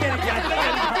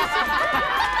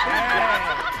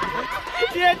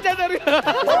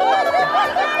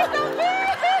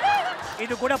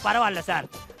 இது கூட பரவாயில்ல சார்.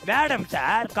 மேடம்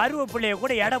சார் கருவேப்பிள்ளைய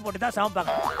கூட எடை போட்டு தான்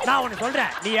சமைப்பாங்க. நான் ஒண்ணு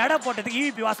சொல்றேன், நீ எடை போட்டதுக்கு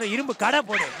ஈபி வாசல் இரும்பு கடை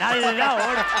போடு, நல்லா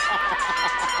ஓடும்.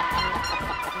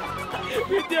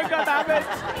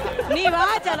 நீ வா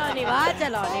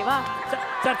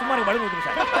சார் சும்மா பலூன் ஊத்துங்க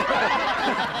சார்.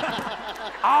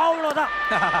 அவ்வளவுதான்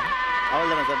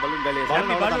சார். பலூன் காலி.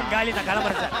 பலூன் காலி. நான்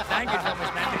கிளம்புறேன் சார். Thank you so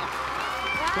much. நன்றி.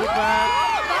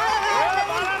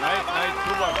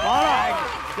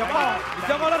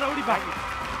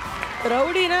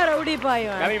 ரவுடினா ரவுடி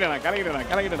பாயும்.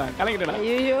 கலங்கிட்டேனா.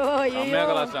 ஐயோ செம்மையா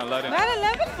கலாச்சிட்டான் எல்லாரும். வேற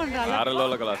லெவல் பண்றாங்க. வேற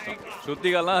லெவல்ல கலாச்சிட்டான்.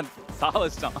 சுத்திகெல்லாம்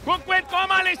சாவச்சிட்டான். Cook with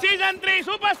Comali season 3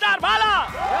 super star Bala.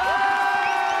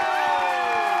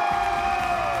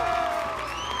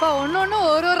 ஒன்னொன்னு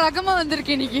ஒரு ரகமா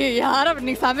வந்திருக்கு இன்னைக்கு. யாரும்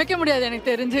இன்னைக்கு சமைக்க முடியாது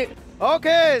எனக்கு தெரிஞ்சு.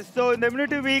 ஓகே, சோ இந்த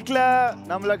இம்யூனிட்டி வீக்ல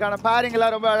நம்மளுக்கான பேரிங்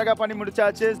எல்லாம் ரொம்ப அழகா பண்ணி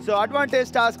முடிச்சாச்சு. சோ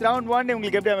அட்வான்டேஜ் டாஸ்க் ரவுண்ட் 1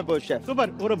 உங்களுக்கு எப்படி அமைப்பு ஷெஃப்?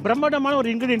 சூப்பர். ஒரு பிரம்மாண்டமான ஒரு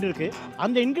இன்கிரிடியன்ட் இருக்கு.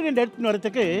 அந்த இன்கிரிடியன்ட் எடுத்து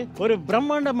வரதுக்கு ஒரு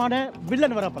பிரம்மாண்டமான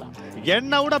வில்லன் வரப்பலாம்.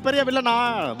 என்ன விட பெரிய வில்லனா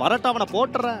வரட்ட அவனை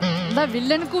போட்டுறேன். இந்த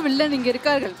வில்லனுக்கும் வில்லன் இங்க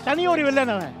இருக்கார்கள். தனி ஒரு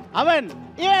வில்லன் அவன்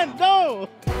ஏன் தோ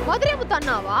மதுரை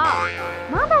முத்தண்ணாவா?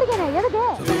 மாமா இருக்கேன் எதுக்கு?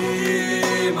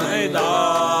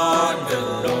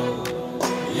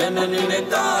 என்ன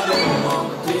நினைத்தாலும்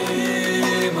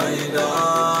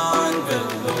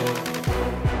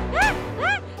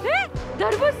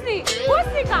தர்பூசணி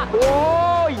பூசணிக்கா. ஓ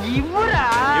இவரா?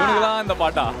 இவனுக்குலாம் இந்த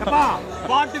பாட்டா?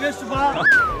 பாட்டு வேஸ்ட்பா.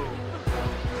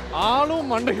 ஆளும்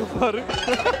மண்டைக்கு பாரு.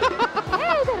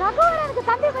 இது ரகுவரனுக்கு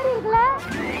தம்பி மாதிரி இருக்குல.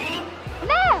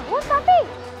 அண்ணே உன் தம்பி.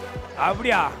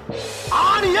 அப்படியா?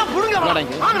 ஆணியா புடுங்க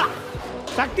வாங்கடா.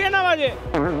 சக்தி என்னவாது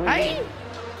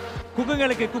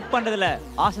குக்குங்களுக்கு குக் பண்றதுல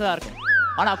ஆசைதான் இருக்கும்.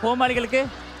 ஆனா கோமாளிகளுக்கு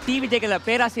டிவி ஜெயிக்கல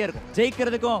பேராசையா இருக்கும்.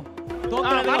 ஜெயிக்கிறதுக்கும்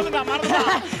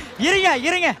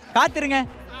இருங்க காத்திருங்க.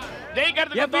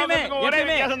 எப்பயுமே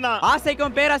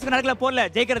ஆசைக்கும் பேராசைக்கும் நடக்கல போர்ல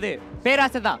ஜெயிக்கிறது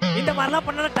பேராசை தான். இந்த மாதிரிலாம்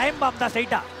பண்ணா டைம் பாப் தான்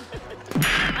ஸ்ட்ரைட்டா.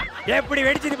 எப்படி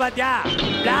வெடிச்சது பாத்தியா?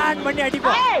 பிளான் பண்ணி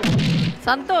அடிப்போம்.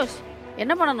 சந்தோஷ்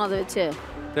என்ன பண்ணணும் அதை வச்சு?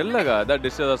 தெரியலக்கா, அதான்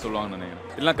டிஷ் ஏதாவது சொல்லுவாங்கன்னு நினைக்கிறேன்.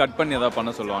 இல்லை கட் பண்ணி ஏதாவது பண்ண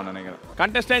சொல்லுவாங்கன்னு நினைக்கிறேன்.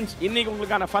 கண்டஸ்டன்ட்ஸ் இன்னைக்கு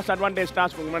உங்களுக்கான ஃபர்ஸ்ட் அட்வான்டேஜ்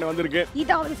டாஸ்க் உங்க முன்னாடி வந்திருக்கு.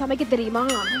 இதாவது சமைக்க தெரியுமா?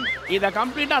 இதை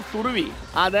கம்ப்ளீட்டா துருவி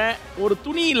அதை ஒரு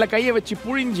துணி இல்ல கையை வச்சு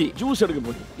புழிஞ்சி ஜூஸ் எடுக்க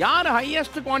போறீங்க. யார்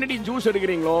ஹையஸ்ட் குவாண்டிட்டி ஜூஸ்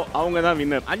எடுக்கிறீங்களோ அவங்க தான்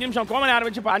வின்னர். 5 நிமிஷம் கோமாளி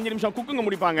ஆரம்பிச்சு 5 நிமிஷம் குக்குங்க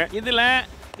முடிப்பாங்க. இதுல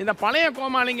இந்த பழைய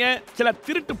கோமாளிங்க சில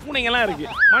திருட்டு பூனைங்கெல்லாம் இருக்கு.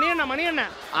 மணியண்ணா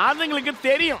அதுங்களுக்கு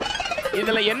தெரியும்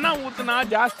இதுல என்ன ஊத்துனா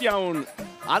ஜாஸ்தி ஆகும்.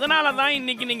 அதனால தான்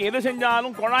இன்னைக்கு நீங்க எது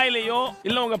செஞ்சாலும் குழாயிலையோ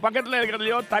இல்ல உங்க பக்கத்துல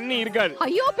இருக்கிறதுலயோ தண்ணி இருக்காது.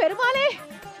 ஐயோ பெருமாளே,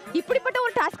 இப்படிப்பட்ட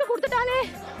ஒரு டாஸ்க் கொடுத்துட்டாலே.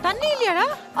 தண்ணி இல்லையாடா?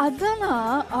 அதானா?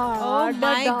 Oh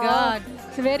my god,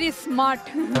 it's very smart.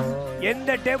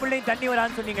 எந்த டேபிள்லயும் தண்ணி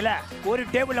வரான்னு சொன்னீங்கல, ஒரு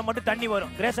டேபிள்ல மட்டும் தண்ணி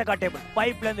வரும். கிரேசக்கா டேபிள்.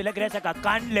 பைப்ல இருந்து இல்ல, கிரேசக்கா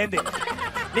கண்ல இருந்து.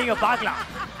 நீங்க பார்க்கலாம்.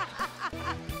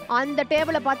 அந்த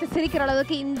டேபிளை பார்த்து சிரிக்கிற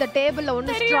அளவுக்கு இந்த டேபிள்ல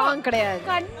ஒண்ணு ஸ்ட்ராங் கிடையாது.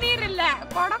 கண்ணீர் இல்ல,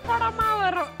 கொடமா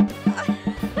வரும்.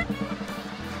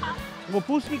 உங்கள்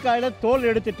பூசணிக்காயில தோல்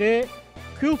எடுத்துட்டு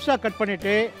க்யூப்ஸாக கட்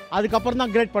பண்ணிவிட்டு அதுக்கப்புறம்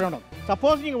தான் கிரேட் பண்ணணும்.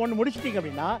 சப்போஸ் நீங்கள் ஒன்று முடிச்சிட்டிங்க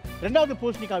அப்படின்னா ரெண்டாவது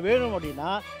பூசணிக்காய் வேணும்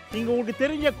அப்படின்னா நீங்கள் உங்களுக்கு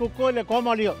தெரிஞ்ச குக்கோ இல்லை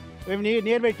கோமாளியோ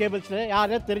நியர்பை டேபிள்ஸில்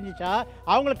யாராவது தெரிஞ்சிச்சா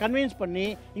அவங்கள கன்வின்ஸ் பண்ணி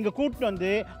இங்கே கூப்பிட்டு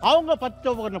வந்து அவங்க 10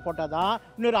 உபகரணம் போட்டால் தான்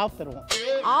இன்னொரு ஆஃப் தருவோம்.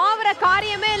 ஆவற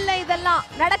காரியமே இல்லை, இதெல்லாம்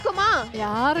நடக்குமா?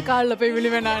 யாரு காலில் போய்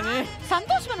விழுவேன் நானு?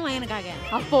 சந்தோஷ் பண்ணுவான் எனக்காக.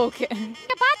 அப்போ ஓகே.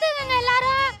 பாத்துக்கங்க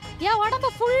எல்லாரும், என் உடம்பு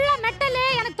ஃபுல்லா மெட்டலு,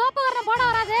 எனக்கு தோப்புக்காரன் போட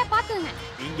வராது. பாத்துக்கங்க.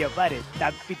 இங்க பாரு,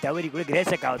 தப்பி தவறி கூட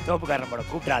கிரேசக்காவை தோப்புக்காரன் போட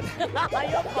கூப்பிடாது.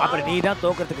 அப்புறம் நீ தான்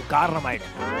தோக்கிறதுக்கு காரணம்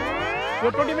ஆயிடும்.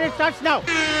 20 minutes starts now.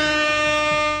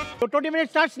 20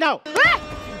 minutes starts now.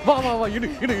 வா இடு.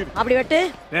 அப்படி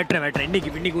வெட்டுற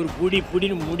இன்னைக்கு ஒரு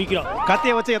புடின்னு முடிக்கிறோம்.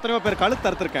 கத்தியை வச்சு எத்தனையோ பேர் கழுத்து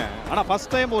அறுத்திருக்கேன். ஆனா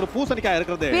ஃபர்ஸ்ட் டைம் ஒரு பூசணிக்காய்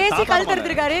இருக்கிறது. பேசி கழுத்து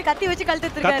அறுத்திருக்காரு, கத்தி வச்சு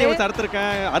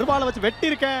அறுத்திருக்கேன், அருவாளை வச்சு வெட்டி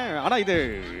இருக்கேன். ஆனா இது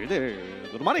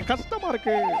ஒரு மாதிரி கஷ்டமா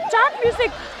இருக்கு. Chat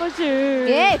music.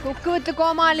 ஏய் குக்கு வித்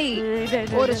கோமாளி,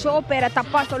 ஒரு ஷோ பேரை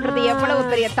தப்பா சொல்றது எவ்வளவு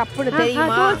பெரிய தப்புன்னு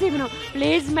தெரியுமா?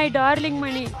 ப்ளீஸ் மை டார்லிங்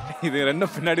மணி. இது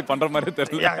ரெண்டும் பின்னாடி பண்ற மாதிரி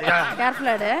தெரியல.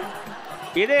 கேர்ஃபுல்லாடு.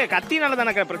 இது கத்தினால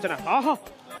தானே பிரச்சனை. ஆஹா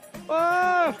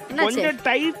கொஞ்சம்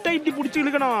டைட்டா இப்படி புடிச்சு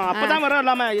இழுக்கணும், அப்பதான் வரும்.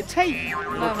 இல்லாம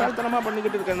முட்டாள்தனமா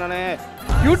பண்ணிக்கிட்டு இருக்கேன் நானே.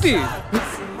 பியூட்டி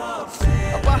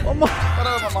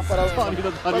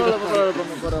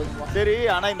சரி,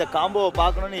 ஆனா இந்த காம்போவை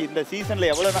பார்க்கணும்னு இந்த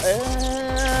சீசன்ல எவ்வளவு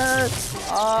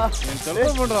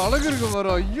பண்ற அழகு இருக்கு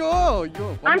பாரு. ஐயோ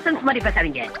நான்சென்ஸ் மாதிரி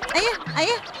பேசாதீங்க.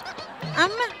 ஐயா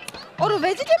அம்மா ஒரு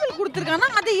வெஜிடபிள் கொடுத்திருக்கானா,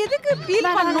 அதை எதுக்கு பீல்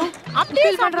பண்ணனும்?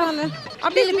 அப்படியே பண்றாங்க.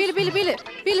 அப்படியே பீல்.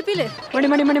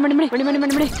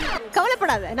 மணி.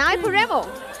 கவலைப்படாத, நான் இப்போ ரெமோ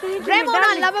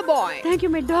நான் lover boy. Thank you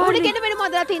my darling. உனக்கு என்ன வேணுமோ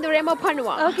அத இந்த ரெமோ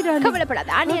பண்ணுவா. கவலைப்படாத,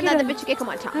 அண்ணி என்ன அந்த பிச்சு கேட்க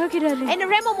மாட்டான். Okay darling. என்ன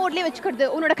ரெமோ மோட்லயே வச்சுக்கிறது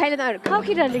உன்னோட கையில தான் இருக்கு.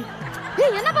 Okay darling.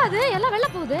 ஏய் என்னப்பா இது? எல்லாம் வெல்ல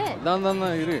போகுது.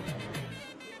 தான் இரு.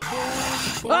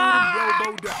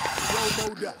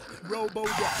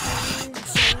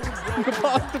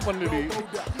 பார்த்து பண்ணுடி.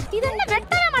 இது என்ன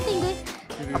வெட்டவே மாட்டேங்குது?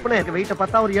 அப்பனே எனக்கு வெயிட்ட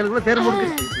பார்த்தா ஒரு 7 கிலோ தேர் முடுக்கு.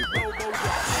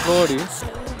 ஓடி.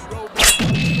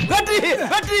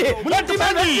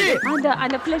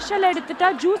 அந்த ஃப்ளஷ் எல்லாம் எடுத்துட்டா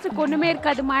ஜூஸுக்கு ஒண்ணுமே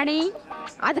இருக்காது மணி.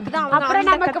 அதுக்கு தான் அப்புறம்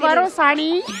நமக்கு வரும் சாணி.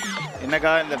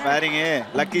 என்னக்கா இந்த பேரிங்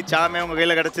லக்கி சாமே உங்க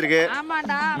கையில கிடைச்சிருக்கு.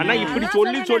 ஆமாடா. அண்ணா இப்படி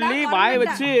சொல்லி வாயை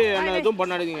வச்சு எதுவும்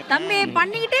பண்ணாதீங்க. தம்பி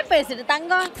பண்ணிக்கிட்டே பேசிட்டு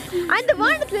தங்கம். அந்த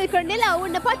வானத்துல இருக்கிற நிலா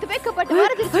உன்னை பார்த்து வெக்கப்பட்டு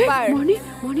வரதுச்சு பாரு. மணி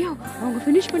அவங்க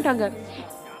ஃபினிஷ் பண்ணிட்டாங்க.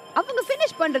 அவங்க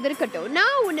ஃபினிஷ் பண்றது இருக்கட்டும்,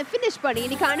 நான் உன்னை ஃபினிஷ் பண்ணி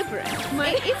இன்னைக்கு அனுப்புறேன்.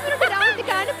 இன்னொரு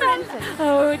ரவுண்டுக்கு அனுப்புறேன். ஓ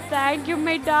thank you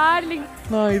my darling.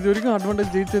 நான் இது வரைக்கும்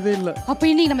அட்வான்டேஜ் ஜெயிச்சதே இல்ல. அப்ப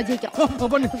இன்னைக்கு நம்ம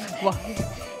ஜெயிக்கலாம். பண்ணு வா.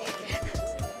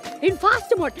 In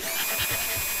fast mode.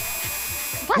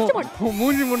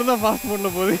 மூஞ்சி மட்டும் தான் ஃபாஸ்ட் மோட்ல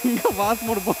போகுது, இங்க ஃபாஸ்ட்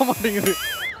மோட் போக மாட்டேங்குது.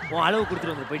 உன் அளவு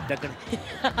கொடுத்துட்டு போயிட்டு டக்குன்னு.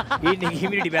 இன்னைக்கு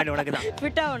ஹியூமிடிட்டி பேண்ட் உனக்கு தான்.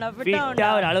 ஃபிட்டா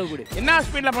ஒரு அளவு கொடு. என்ன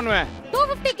ஸ்பீட்ல பண்ணுவேன்?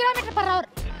 250 km/h.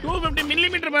 250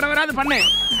 mm/h அது பண்ணு.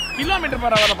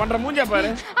 km/h பண்ற மூஞ்ச பாரு.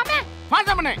 அம்மா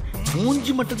பாஸ் பண்ணு.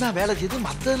 மூஞ்சி மட்டும் தான் வேலை செய்து,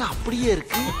 மத்ததெல்லாம் அப்படியே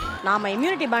இருக்கு. நாம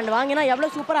இம்யூனிட்டி பேண்ட் வாங்கினா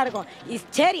எவ்வளவு சூப்பரா இருக்கும்.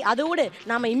 சரி அது விடு,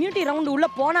 நாம இம்யூனிட்டி ரவுண்ட் உள்ள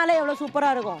போனாலே எவ்வளவு சூப்பரா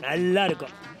இருக்கும். நல்லா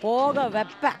இருக்கும். போக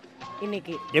வெப்ப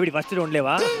இன்னைக்கு. எப்படி ஃபர்ஸ்ட் ரவுண்ட்லயே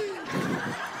வா.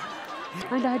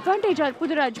 அந்த அட்வான்டேஜ்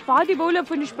புதுராஜ் பாதி பவுல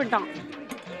ஃபினிஷ் பண்ணிட்டான்.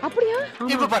 அப்படியே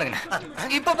இப்ப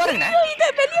பாருங்க. இது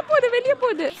வெளிய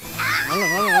போகுது.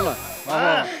 நல்லா.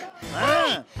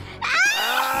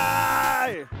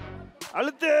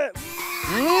 அழுத்து.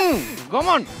 Come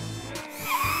on.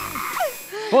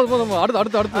 போதும் அடுத்து.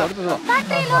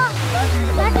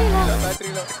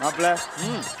 மாப்ள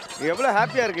எவ்வளவு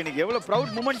ஹாப்பியா இருக்கு இன்னைக்கு, எவ்வளவு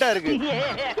ப்ரவுட் மூமெண்டா இருக்கு.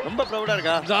 ரொம்ப ப்ரவுடா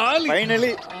இருக்கா? ஜாலி.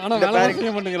 ஃபைனலி. ஆனா வேலை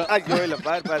செய்ய மாட்டீங்களா? ஐயோ இல்ல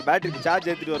பார் பேட்டரிக்கு சார்ஜ்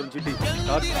ஏத்திட்டு வரும் சுட்டி.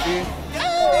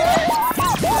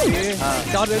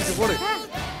 சார்ஜ் ஏத்தி போடு.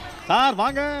 சார்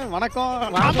வாங்க, வணக்கம்.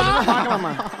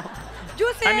 பார்க்கலாமா?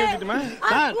 ஜூஸ் தண்ணி ஊத்திட்டுமா?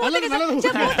 சார் நல்லது.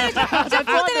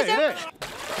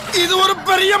 இது ஒரு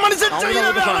பெரிய மனுஷன் செய்யற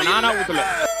வேலை. நானா ஊத்தல.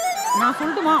 நான்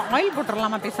சொல்லட்டுமா? ஆயில்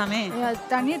போட்டுறலாமா பேசாம?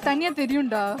 தனியா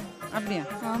தெரியும்டா. அப்படியா?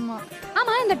 ஆமா.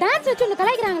 ஆமா இந்த டான்ஸ் வச்சு ஒன்னு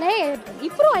கலாய்க்கறாங்களே,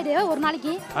 இம்ப்ரூவ் ஆயிடு ஒரு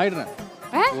நாளைக்கு. ஆயிடுறேன்.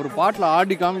 ஒரு பாட்டுல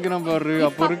ஆடி காமிக்கிறேன் பாரு.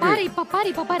 அப்ப இருக்கு. இப்ப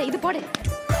பாரு இது போடு.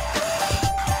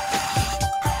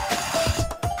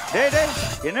 டேய்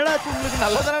என்னடா உங்களுக்கு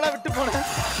நல்லதானடா விட்டு போனேன்.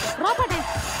 ரோபோட்.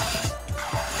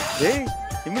 டேய்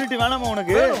இம்யூனிட்டி வேணாமா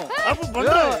உனக்கு? அப்ப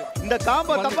பண்ற இந்த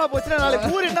காம்போ தப்பா போச்சுனா நாளைக்கு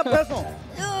ஊர் என்ன பேசும்?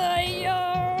 ஐயோ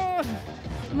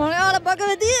மலையாள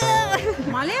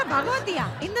பகவதியா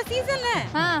இந்த சீசன்ல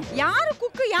யாரு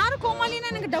குக்கு யாரு கோமாளின்னு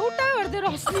எனக்கு டவுட்டாவே வருது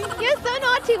ரோஷினி. எஸ் சோ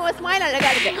நாட்டி ஒரு ஸ்மைல் அழகா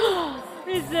இருக்கு.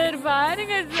 சார்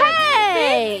பாருங்க சார்.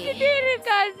 பேசிட்டே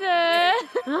இருக்கா சார்.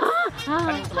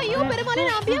 ஐயோ பெருமாளே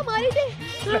நான் அப்படியே மாறிட்டேன்.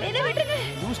 என்ன விட்டுங்க.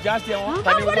 ஜூஸ் ஜாஸ்தியாவும்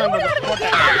தண்ணி ஊத்தலாம்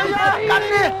போட்டேன்.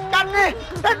 கண்ணு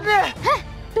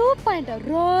 2.0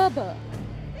 ரோபோ.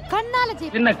 கண்ணால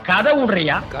ஜெயிப்பா. என்ன கதை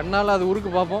விடுறியா? கண்ணால அது உருக்கு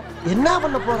பாப்போம். என்ன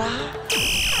பண்ண போறா?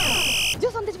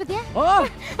 ஜூஸ் வந்துச்சு பாத்தியா?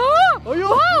 ஐயோ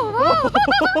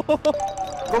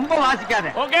ரொம்ப வாசிக்காத.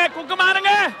 ஓகே குக்கு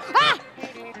மாறுங்க.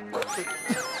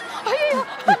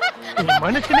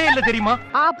 மனுஷனே இல்ல தெரியுமா?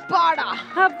 அப்பாடா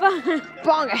அப்பா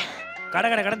போங்க. கடை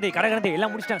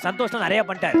எல்லாம் முடிச்சிட்டாங்க. சந்தோஷம் நிறைய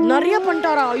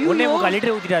பண்ணிட்டாரா? ஒண்ணே 3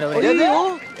 லிட்டர் ஊத்திட்டாரு அவரு.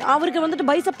 அவருக்கு வந்துட்டு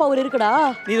பைசப் பவர் இருக்குடா.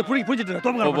 நீ இத புடிச்சிட்டு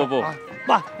தோப்புங்க. போ.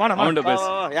 வா வாடா அவன்ட பேசு.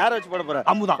 யார வச்சு போட போற?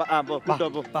 அம்முதான். போ.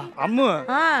 அம்மு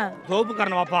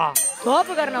தோப்புக்காரன வாப்பா.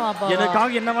 தோப்புக்காரன வாப்பா. எனக்காக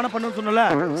என்ன வேணா பண்ணு சொன்னல.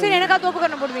 சரி எனக்கா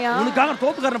தோப்புக்காரன போடுவியா? உனக்காக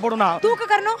தோப்புக்காரன போடுனா.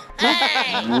 தூக்கக்காரனோ?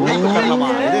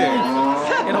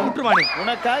 என்ன விட்டுருமா நீ?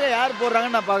 உனக்காக யார்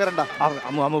போடுறாங்கன்னு நான் பாக்குறேன்டா.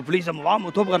 அம்மு ப்ளீஸ் அம்மு வா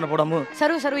தோப்புக்காரன போடாமு.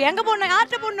 சரு எங்க போறணும்?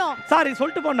 யார்ட்ட போறணும்? சாரி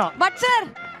சொல்லிட்டு போனா. பட் சார்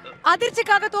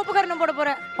அதிர்ச்சிக்காக தோப்புக்காரன போட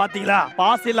போறேன். பாத்தீங்களா?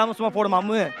 பாஸ் இல்லாம சும்மா போடுமா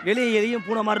அம்மு. வெளிய எதையும்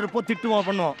பூனை மாதிரி இருப்போம் திட்டுவோம்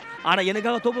பண்ணுவோம். ஆனா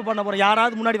எனக்காக தோப்பு பண்ண போறோம்.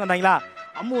 யாராவது முன்னாடி வந்தாங்களா?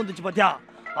 அம்மு வந்துச்சு பாத்தியா?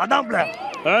 அதான்ப்ல.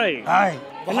 ஏய்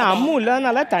என்ன அம்மு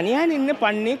இல்லாதனால தனியா நின்னு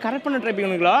பண்ணி கரெக்ட் பண்ண ட்ரை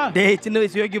பண்ணுவீங்களா? டேய் சின்ன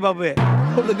வயசு யோகி பாபு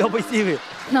ஒழுங்கா போய் சீவு.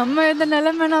 நம்ம இந்த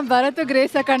நிலைமை நான் பரத்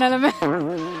கிரேஸ் அக்கா நிலைமை.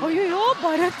 ஐயோ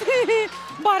பரத்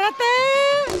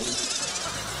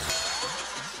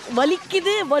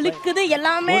வலிக்குது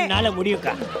எல்லாமே. உன்னால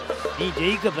முடியும்க்கா. நீ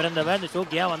ஜெயிக்க பிறந்தவன். இந்த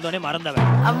ஷோக்கு ஏன் வந்தோனே மறந்தவன்.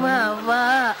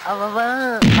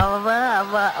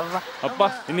 அப்பா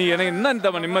இன்னைக்கு எனக்கு என்ன இந்த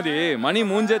நிம்மதி. மணி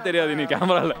மூஞ்சே தெரியாது நீ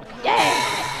கேமரால.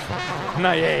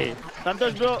 என்ன ஏய்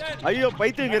சந்தோஷ் ப்ரோ. ஐயோ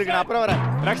பைத்தியம் இருக்கு. நான் அப்புறம் வரேன்.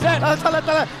 ரக்ஷன்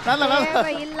நல்ல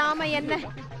இல்லாம என்ன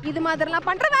இது மாதிரிலாம்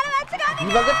பண்ற வேலை வச்சுக்காதீங்க.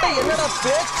 இவகிட்ட என்னடா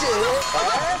பேச்சு?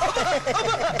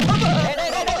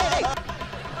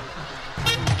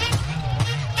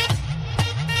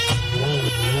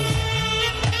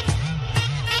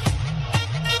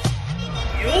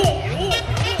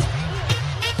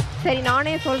 சரி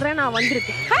நானே சொல்றேன் நான்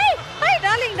வந்திருக்கேன். Hi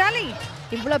darling.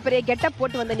 இவ்வளவு பெரிய கெட்டப்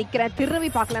போட்டு வந்து நிக்கிறேன். திரும்பி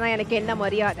பார்க்கலனா எனக்கு என்ன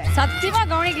மரியாதை? சத்தியமா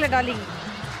கவனிக்கல டார்லிங்.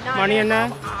 மணி என்ன?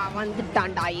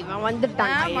 வந்துட்டான்டா இவன்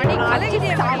வந்துட்டான். மணி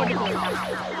கலகிதே.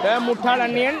 முட்டாள்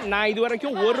அண்ணியன் நான் இது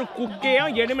வரைக்கும் ஒரு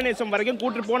குக்கையும் எலிமினேஷன் வரைக்கும்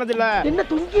கூட்டிட்டு போனது இல்ல. என்ன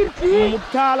துங்கிருச்சு?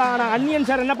 முட்டாளான அண்ணியன்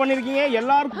சார் என்ன பண்ணிருக்கீங்க?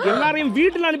 எல்லாரையும்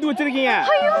வீட்டுல அனுப்பி வச்சிருக்கீங்க.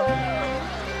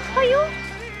 ஐயோ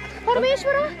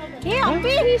பரமேஸ்வரா.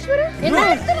 அம்பேரீஸ்வரா என்ன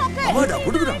அவடா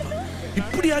குடுக்குறான்.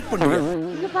 இப்படி ஆக்ட் பண்ணுங்க.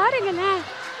 இங்க பாருங்களே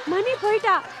மணி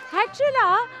போயிட்டா. ஆக்சுவலா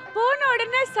போன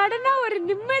உடனே சடனா ஒரு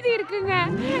நிம்மதி இருக்குங்க.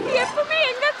 எப்பவுமே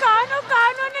எங்க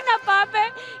காணோம்னு நான்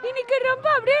பாப்பேன். இன்னைக்கு ரொம்ப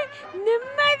அப்படியே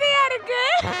நிம்மதியா இருக்கு.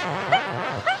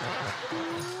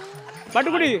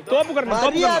 பட்டுக்குடி தோப்புக்கறணும்.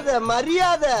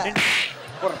 மரியாதை.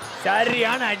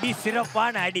 சரியான அடி,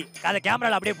 சிறப்பான அடி. அத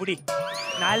கேமரால அப்படியே புடி.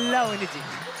 நல்லா வந்துச்சு.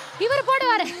 இவர்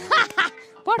போடுவாரு.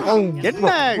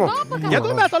 என்ன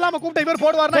எதுவுமே சொல்லாம கூப்பிட்ட இவர்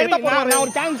போடுவாருன்னா என்ன போடுவாரு? நான்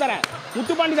ஒரு சான்ஸ் தரேன்.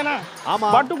 முத்துப்பாண்டி தானே? ஆமா.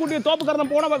 பட்டுக்குடி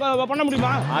தோப்புக்கறணும் போன பண்ண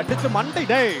முடியுமா? அடிச்சு மண்டை.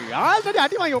 டேய் ஆல்ரெடி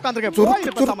அடி வாங்கி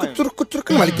உட்கார்ந்திருக்கேன்.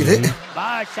 சுருக்கு வலிக்குது.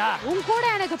 பாஷா உன் கூட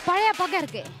எனக்கு பழைய பகை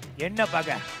இருக்கு. என்ன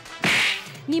பகை?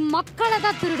 நீ மக்களை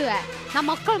தான் திருடுவ. நான்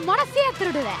மக்கள் மனசையே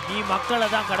திருடுவேன். நீ மக்களை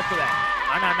தான் கடத்துவ.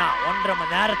 ஆனா நான் 1.5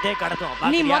 மணி நேரத்தை கடத்துவோம்.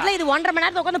 நீ முதல்ல இது 1.5 மணி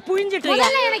நேரத்துல உட்கார்ந்து புழிஞ்சிட்டு இருக்க.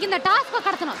 முதல்ல எனக்கு இந்த டாஸ்க்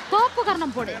கடத்தணும். தோப்பு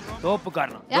காரணம் போடு. தோப்பு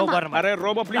காரணம். Array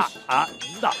robot please.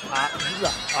 இந்த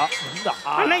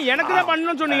அண்ணா எனக்கு தான்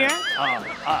பண்ணனும் சொன்னீங்க.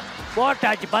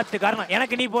 போட்டாச்சு 10 காரணம்.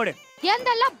 எனக்கு நீ போடு.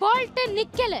 எந்தெல்லாம் போல்ட்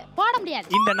நிக்கல் போட முடியாது.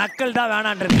 இந்த நக்கல் தான்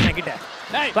வேணான்றது என்கிட்ட.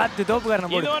 பார்த்து தோப்புக்காரனை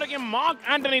போடு. இது வரைக்கும் மார்க்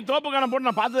ஆண்டனி தோப்புக்காரனை போட்டு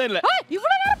நான் பார்த்ததே இல்ல.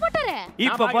 இவ்வளவு நேரம் போட்டாரே.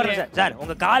 இப்ப போறேன் சார். சார்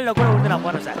உங்க கால்ல கூட விழுந்து நான்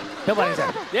போறேன் சார். இதோ பாருங்க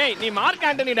சார். டேய் நீ மார்க்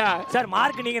ஆண்டனிடா. சார்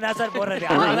மார்க் நீங்க தான் சார் போடுறது.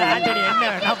 அதனால ஆண்டனி என்ன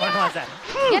வேணா பண்ணுவான் சார்.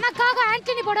 எனக்காக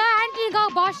ஆண்டனி போட ஆண்டனிக்காக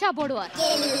பாஷா போடுவார்.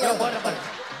 இதோ போறேன் பாருங்க.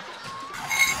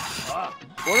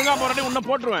 ஒழுங்கா போறதே உன்ன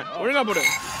போட்டுருவேன். ஒழுங்கா போடு.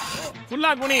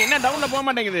 ஃபுல்லா குனி. என்ன டவுன்ல போக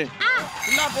மாட்டேங்குது.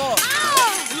 ஃபுல்லா போ.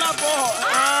 ஃபுல்லா போ.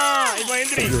 இப்போ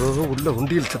எந்திரி. ஐயோ உள்ள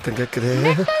உண்டியல் சத்தம் கேக்குதே.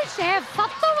 மெட்டல் ஷேப்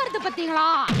சத்தம் வருது பாத்தீங்களா?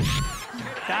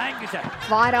 Thank you sir.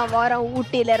 வாரம்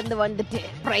ஊட்டில இருந்து வந்துட்டு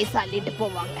பிரைஸ் அள்ளிட்டு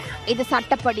போவாங்க. இது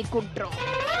சட்டப்படி குற்றம்.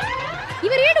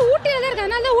 இவர் ஏடு ஊட்டில தான்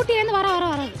இருக்காங்க. அதனால ஊட்டில இருந்து வர.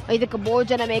 இதுக்கு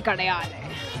போஜனமே கிடையாது.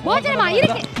 போஜனமா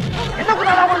இருக்கு. என்ன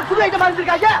பண்ணா ஒரு புது ஐட்டம்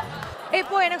வந்திருக்காங்க. ஏய்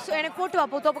போ எனக்கு போட்டு வா.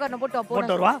 தோப்புக்காரனை போட்டு வா.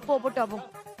 போட்டு வரவா? போட்டு வா.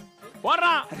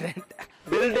 போறா.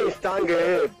 பில்டிங் ஸ்ட்ராங்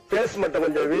பேஸ்மென்ட்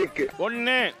கொஞ்சம் வீக்.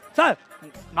 1 sir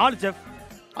 4 chef.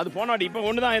 அது போனாடி இப்போ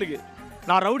 1 தான் இருக்கு.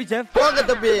 நான் ரவுடி செஃப். போங்க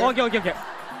தம்பி. ஓகே.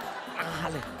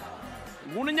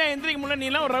 முடிஞ்சா எந்திரிக்க முடியல. நீ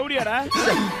எல்லாம் ஒரு ரவுடியாடா?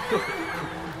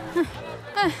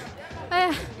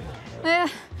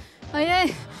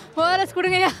 ஓரஸ்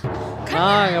குடுங்கயா.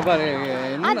 இங்க பாரு.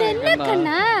 அது என்ன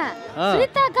கண்ணா?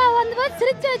 சுனிதாக்கா வந்து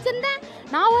சிரிச்சு வச்சிருந்தா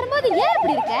நான் வரும்போது ஏன்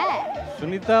இப்படி இருக்க?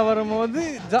 சுனிதா வரும்போது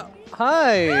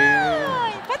ஹாய்.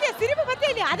 பாத்தியா சிரிப்பு பாத்தியா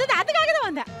நீ? அதுக்காக தான்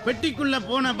வந்தேன். பெட்டிக்குள்ள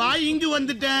போன பாய் இங்கு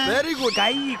வந்துட்டேன். Very good.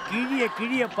 கை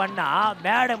கிழிய பண்ணா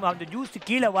மேடம் அந்த ஜூஸ்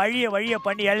கீழ வழிய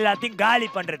பண்ணி எல்லாத்தையும் காலி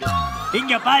பண்றது.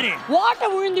 இங்க பாரு. வாட்ட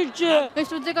விழுந்துச்சு.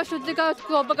 சுத்திகா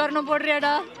கோபக்காரனை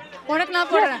போடுறியாடா? உனக்கு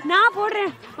நான்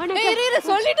போடுறேன். இரு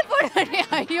சொல்லிட்டு போடுறேன்.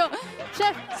 ஐயோ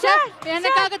சார்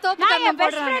எனக்காக தோப்புக்காரனை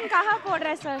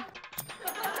போடுறேன் சார்.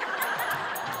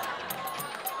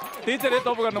 டீச்சரே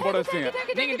தோப்புக்காரனை போட வச்சிட்டீங்க.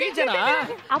 நீங்க டீச்சரா?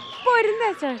 அப்போ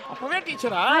இருந்தேன் சார். அப்பவே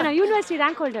டீச்சரா? நான் யுனிவர்சிட்டி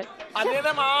ரேங்க் ஹோல்டர்.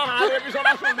 அதேதாம்மா 6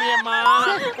 எபிசோடா சொல்றியேம்மா.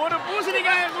 ஒரு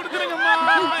பூசணிக்காயை கொடுத்துருங்கம்மா.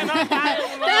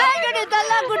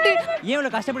 தல்லா குட்டி. ஏன்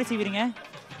இவ்வளவு கஷ்டப்பட்டு செய்வீங்க?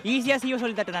 ஈஸியா செய்ய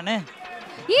சொல்லி தட்டேன் நானு.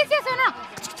 ஈஸியா சொன்னா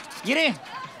இரு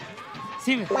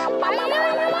சிவ்.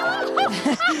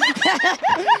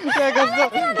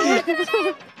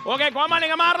 ஓகே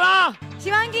கோமாளிங்க மாறா.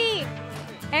 சிவாங்கி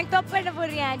எனக்கு தப்பு பண்ண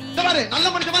போறியா நீ? பாரு நல்ல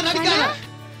மனுஷமா நடிக்காத.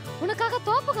 உனக்காக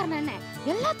தோப்புக்காரன் என்ன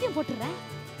எல்லாத்தையும் போட்டுறேன்.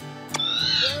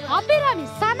 அபிராமி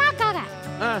சனாக்காக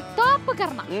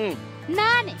தோப்புக்காரனா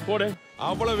நானே போடு.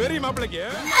 அவ்வளவு வெறி மாப்பிளைக்கு.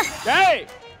 டேய்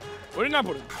ஒழுங்கா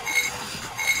போடு.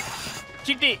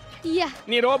 சிட்டி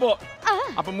நீ ரோபோ.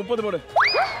 அப்ப 30 போடு.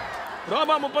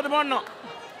 ரோபோ 30 போடணும்.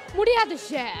 முடியாது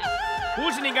ஷேர்.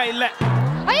 பூசணிக்காய் இல்ல.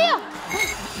 ஐயோ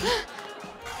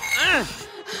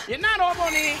என்ன ரோபோ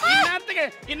நீ?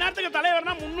 இந்நேரத்துக்கு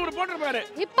தலைவர்னா 300 போட்டுருப்பாரு.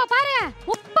 இப்ப பாரு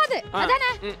 30 அதானே?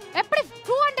 எப்படி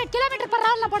 200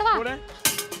 km/h போடுவா?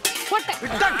 போட்டு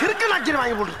விட்டா கிறுக்கு நாக்கிர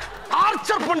வாங்கி போடு.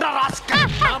 ஆர்ச்சர் பண்ற ராஸ்கா.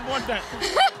 நான் போட்டேன்.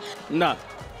 இந்தா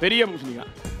பெரிய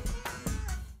பூசணிக்காய்.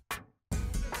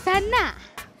 சன்னா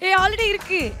ஆல்ரெடி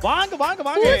இருக்கு.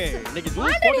 வாங்க. இன்னைக்கு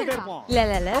ஜூஸ் போட்டுட்டே இருப்போம்.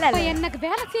 இல்ல. அப்ப எனக்கு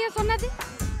வேலை செய்ய சொன்னது.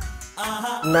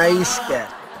 Nice K.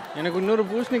 எனக்கு இன்னொரு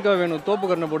பூசணிக்காய் வேணும்.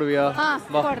 தோப்புக்காரனை போடுவியா?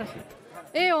 போடுறேன்.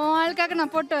 உன் ஆளுக்காக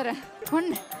நான் போட்டு வரேன். 1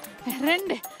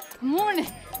 2 3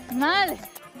 4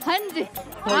 5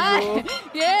 6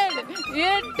 7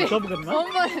 8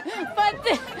 9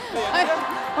 10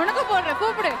 உனக்கு போடுறேன்.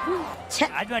 கூப்பிடு.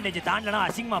 அட்வான்டேஜ் தாண்டனா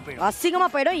அசிங்கமா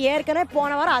போயிடும். ஏற்கனவே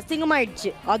போன வாரம்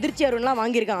அசிங்கமாயிடுச்சு. அதிர்ச்சி அருள்லாம்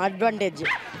வாங்கியிருக்கான் அட்வான்டேஜ்.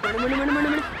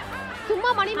 சும்மா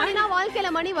மணினா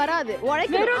வாழ்க்கையில மணி வராது.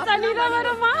 வெறும் தண்ணி தான்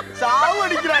வருமா? சாவு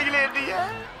அடிக்கிறாங்களே நீங்க.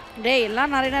 டேய்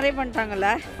எல்லாம் நிறைய பண்ணிட்டாங்கல்ல.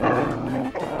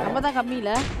 நம்ம தான் கம்மியில.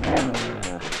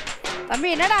 தம்பி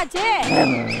என்னடா ஆச்சு?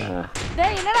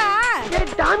 டேய் என்னடா?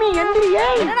 டேய் டாமி எந்திரியே.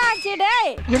 என்னடா ஆச்சு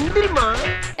டேய்? எந்திரிமா.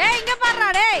 டேய் இங்க பாருடா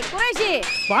டேய் குரேஷி.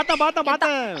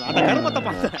 பார்த்தேன். அந்த கருமத்தை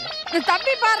பார்த்தேன்.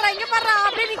 தம்பி பாருடா இங்க பாருடா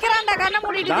அப்படியே நிக்கறான்டா கண்ணை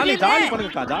மூடிட்டு. ஜாலி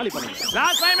பண்ணுங்க.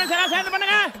 லாஸ்ட் 5 மினிட்ஸ் சேர்ந்து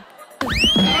பண்ணுங்க.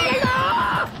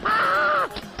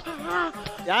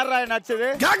 யாரா நச்சது?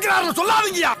 கேக்குறாரு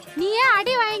சொல்லாதீங்கயா. நீ ஏன்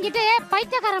அடி வாங்கிட்டு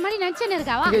பைத்தியக்கார மாதிரி நச்சன்னு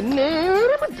இருக்காவா?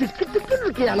 நேரமா டிக்கு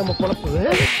இருக்கியா நம்ம பொழப்பு.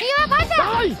 நீ வா பாச்சா.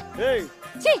 ஏய்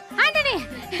சி ஆண்டனி.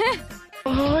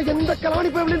 எந்த கலாணி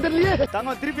போய்லன்னு தெரியலையே.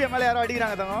 தங்க திருப்பி மேல யாரோ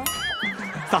அடிக்குறாங்க தங்க.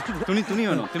 துணி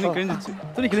வேணும்.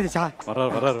 துணி கிழிஞ்சிச்சா?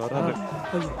 வராரு.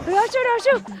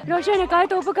 ரோஷு எனக்காக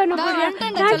தோப்புக்காரனை போடுறியா?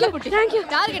 Thank you.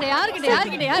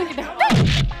 யார்கிட்ட?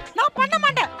 நான் பண்ண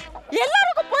மாட்டேன்.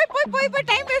 எல்லாருக்கும் போய்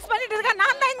டைம் வேஸ்ட் பண்ணிட்டு இருக்கா.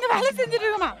 நான் தான் இங்க வேலை செஞ்சிட்டு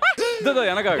இருக்கேன். இதோ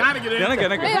எனக்கு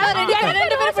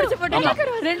ரெண்டு பேரும் பிடிச்சு போடுங்க.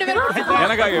 ரெண்டு பேரும்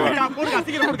எனக்காக போடுங்க.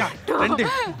 சீக்கிரம் போடுங்க. 2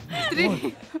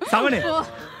 3 7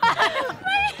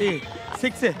 8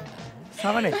 6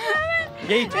 7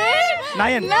 8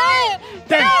 9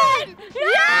 10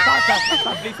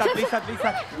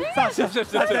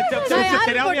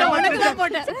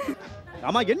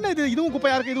 ஆமா என்ன இது இதுவும்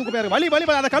குப்பையா இருக்கு இதுவும் குப்பையா இருக்கு வலி வலி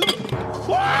அத கழுவு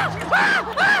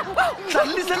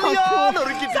சல்லி சல்லியா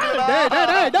நொறுக்கிட்டீங்களா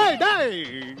டேய்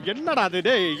என்னடா இது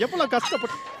டேய் எவ்வளவு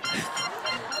கஷ்டப்பட்டு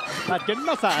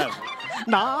என்ன சார்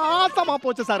நாசமா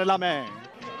போச்சு சார் எல்லாமே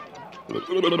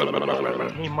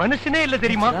நீ மனுஷனே இல்ல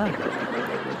தெரியுமா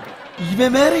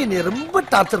இவன் வேற என்னை ரொம்ப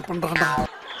டார்ச்சர் பண்றான்டா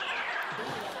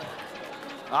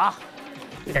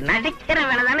இந்த நடிக்கிற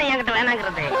வேலை தானே என்கிட்ட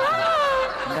வேணாங்கிறது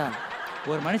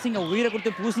ஒரு மனுஷங்க உயிரை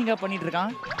கொடுத்து பூசிங்கா பண்ணிட்டு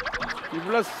இருக்கான்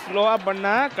இவ்வளவு ஸ்லோவா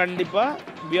பண்ணா கண்டிப்பா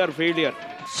we are failure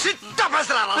சிட்டா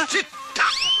பேசுறாரா சிட்டா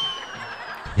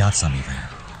யார் சாமி இவன்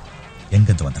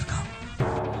எங்கிருந்து வந்திருக்கான்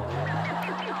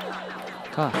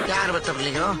யார்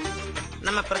பத்தப்பிள்ளைங்க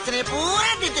நம்ம பிரச்சனையை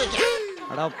பூரா தீர்த்து வைக்க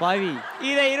அடா பாவி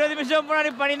இத 20 நிமிஷம் முன்னாடி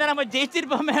பண்ணினா நம்ம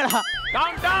ஜெயிச்சிருப்போமேடா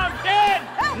கவுண்ட் டவுன் 10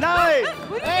 9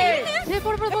 8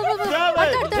 7 6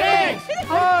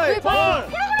 5 4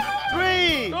 3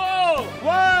 2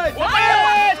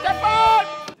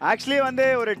 1 ஆக்சுவலி வந்து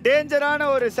ஒரு டேஞ்சரான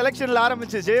ஒரு செலக்ஷன்ல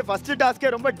ஆரம்பிச்சிச்சு ஃபர்ஸ்ட்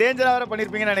டாஸ்கே ரொம்ப டேஞ்சரா வர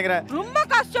பண்ணிருப்பீங்கன்னு நினைக்கிறேன் ரொம்ப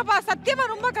கஷ்டப்பா சத்தியமா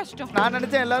ரொம்ப கஷ்டம் நான்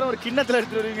நினைச்சேன் எல்லாரும் ஒரு கிண்ணத்துல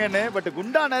எடுத்து வருவீங்கன்னு பட்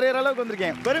குண்டா நிறைய அளவுக்கு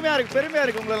வந்திருக்கேன் பெருமையா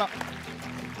இருக்கு உங்களெல்லாம்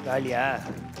காலியா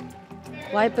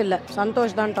வாய்ப்பு இல்ல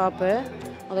சந்தோஷ் தான் டாப்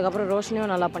அதுக்கப்புறம்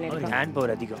ரோஷனியும் நல்லா பண்ணிருக்காங்க ஹேண்ட்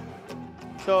பவர் அதிகம்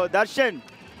ஸோ தர்ஷன்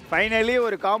ஃபைனலி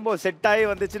ஒரு காம்போ செட் ஆகி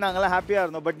வந்துச்சு நாங்களாம் ஹாப்பியா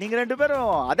இருந்தோம் பட் நீங்க ரெண்டு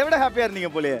பேரும் அதை விட ஹாப்பியா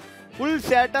இருந்தீங்க போலயே ஃபுல்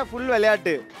சேட்டா ஃபுல்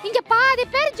விளையாட்டு இங்க பாதி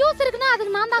பேர் ஜூஸ் இருக்குன்னா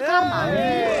அதுக்கு நான் தான்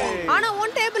காரணம் ஆனா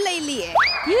ஒன் டேபிள்ல இல்லையே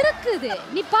இருக்குது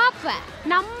நீ பாப்ப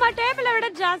நம்ம டேபிளை விட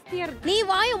ஜாஸ்தியா இருக்கு நீ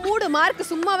வாய மூடு மார்க்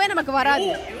சும்மாவே நமக்கு வராது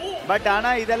பட்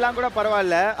ஆனா இதெல்லாம் கூட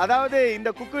பரவாயில்ல அதாவது இந்த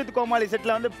குக்கு வித் கோமாளி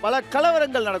செட்ல வந்து பல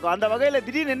கலவரங்கள் நடக்கும் அந்த வகையில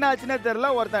திடீர்னு என்ன ஆச்சுன்னே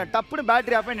தெரியல ஒருத்தன் டப்புன்னு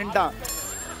பேட்டரி ஆஃப் பண்ணி நின்ட்டான்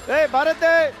ஏய் பரத்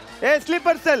ஏய்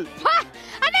ஸ்லீப்பர் செல்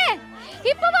அண்ணே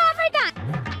இப்பவே ஆஃப் ஆயிட்டான்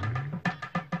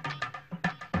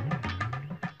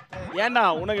ஏண்டா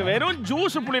உனக்கு வெறும்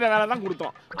ஜூஸ் புளிற வேலை தான்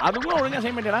கொடுத்தோம் அதுவும் ஒழுங்கா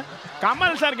செய்ய மாட்டேடா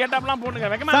கமல் சார் கேட்டாப்லாம் போடுங்க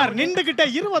வெக்கமா சார் நின்னுகிட்ட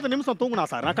 20 நிமிஷம் தூங்குனா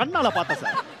சார் நான் கண்ணால பார்த்தேன்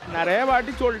சார் நிறைய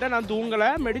வாட்டி சொல்லிட்டேன் நான் தூங்கல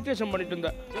மெடிடேஷன் பண்ணிட்டு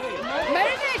இருந்தேன்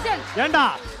மெடிடேஷன் ஏண்டா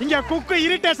இங்க குக்கு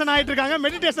இரிட்டேஷன் ஆயிட்டு இருக்காங்க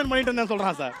மெடிடேஷன் பண்ணிட்டு இருந்தேன்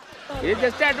சொல்றான் சார் இது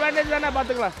ஜஸ்ட் அட்வான்டேஜ் தானே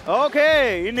பாத்துக்கலாம் ஓகே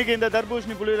இன்னைக்கு இந்த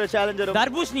தர்பூஷணி புளிற சேலஞ்சர்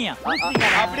தர்பூஷணியா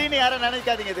அப்படின்னு யாரும்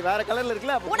நினைக்காதீங்க இது வேற கலர்ல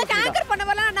இருக்குல உனக்கு ஆங்கர்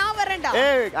பண்ணவல நான் வரேன்டா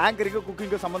ஏய் ஆங்கரிங்க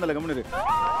குக்கிங்க்கு சம்பந்தம் இல்ல கம்முனு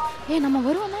ஏய் நம்ம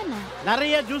வருவோமா என்ன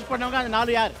நிறைய ஜூஸ் பண்ணவங்க அந்த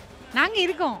 4 யார் நாங்க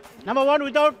இருக்கோம் number 1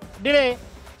 without delay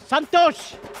Santhosh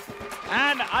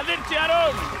and அதிர்ச்சி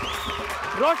அருண்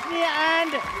ரோஷினி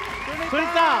அண்ட்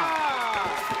சுனிதா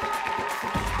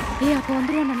ஏய் அப்ப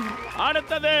வந்துருவோம் நம்ம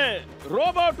அடுத்தது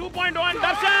ரோபோ 2.1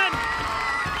 தர்ஷன்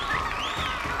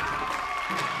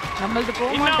நம்மளுக்கு போக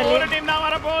இன்னும் மாட்டேன் ஒரு டீம் தான்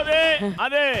வர போகுது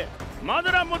அது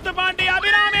மதுரை முத்துப்பாண்டி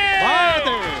அபிராமி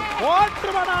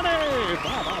போற்றுவனானே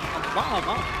வா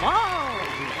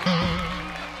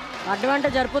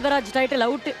அட்வான்டேஜ் அற்புதராஜ் டைட்டில்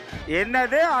அவுட்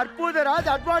என்னது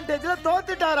Arputharaj அட்வான்டேஜ்ல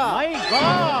தோத்துட்டாரா my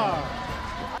God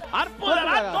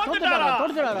Arputharaj தோத்துட்டாரா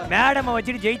madam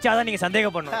வச்சிட்டு ஜெயிச்சாதான் நீங்க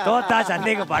சந்தேகப்படணும் தோத்தா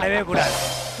சந்தேகப்படவே கூடாது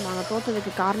நாங்க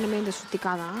தோத்ததுக்கு காரணமே இந்த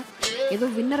சுத்திகா தான் ஏதோ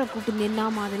வின்னரை கூட்டு நின்னா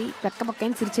மாதிரி பெக்க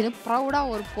பக்கன்னு சிரிச்சுன்னு ப்ரௌடா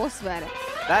ஒரு போஸ்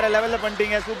வேற லெவல்ல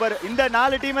பண்ணிட்டீங்க சூப்பர் இந்த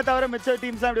 4 டீமை தவிர மிச்ச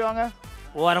டீம்ஸ் அப்படி வாங்க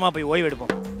ஓரமா போய் ஓய்வு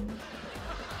எடுப்போம்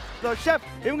சோ ஷெஃப்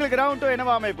இவங்களுக்கு ரவுண்ட் 2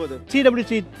 என்னவா அமைய போகுது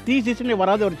சிடபிள்யூசி 3 சீசன்ல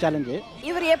வராத ஒரு சேலஞ்ச்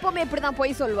இவர் எப்பவுமே இப்படி தான்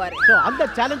போய் சொல்வாரு சோ அந்த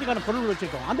சேலஞ்சுக்கான பொருட்கள்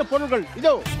வச்சிருக்கோம் அந்த பொருட்கள்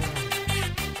இதோ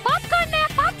பாப்கார்ன்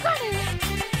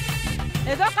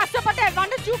ஏதோ கஷ்டப்பட்டு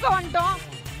அட்வான்டேஜ் தூக்க வந்துட்டோம்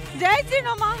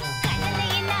ஜெயிச்சினோமா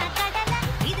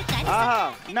ஆஹா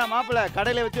என்ன மாப்பிள்ள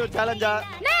கடையில வச்சு ஒரு சேலஞ்சா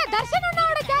நே தர்ஷன்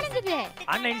அண்ணாவோட சேலஞ்ச் இது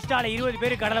அண்ணன் இன்ஸ்டால 20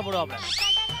 பேர் கடலை போடுவாங்க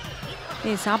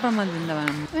ஏய் சாப்பிடாம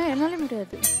இருந்தவன் என்னால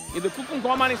முடியாது இது குக்கும்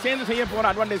கோமாளி சேர்ந்து செய்ய போற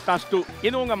அட்வான்டேஜ் டாஸ்க் 2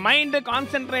 இது உங்க மைண்ட்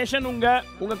கான்சென்ட்ரேஷன்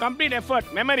உங்க கம்ப்ளீட் எஃபர்ட்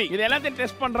மெமரி இது எல்லாத்தையும்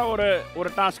டெஸ்ட் பண்ற ஒரு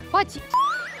டாஸ்க் பாச்சி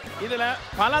இதுல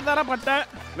பலதரப்பட்ட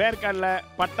வேர்க்கடலை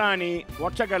பட்டாணி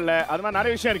ஒற்றைக்கடலை அது மாதிரி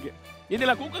நிறைய விஷயம் இருக்கு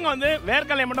இதுல குக்குங்க வந்து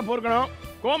வேர்க்கடலையை மட்டும் பொறுக்கணும்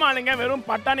கோமாளிங்க வெறும்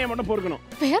பட்டாணியை மட்டும் பொறுக்கணும்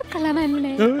வேர்க்கடலைனா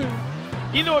என்ன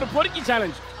இது ஒரு பொறுக்கி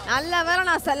சேலஞ்ச் நல்ல வேளை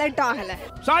நான் செலக்ட் ஆகல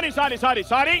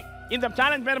சாரி இந்த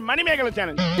சேலஞ்ச் பேர் மணிமேகலை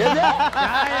சேலஞ்ச்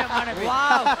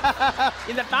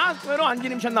இந்த டாஸ்க் வெறும்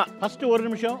 5 நிமிஷம் தான் ஃபர்ஸ்ட் 1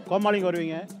 நிமிஷம் கோமாளிங்க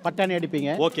வருவீங்க பட்டாணி அடிப்பீங்க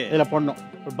ஓகே இதுல போடணும்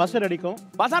ஒரு பஸ்ஸர் அடிக்கும்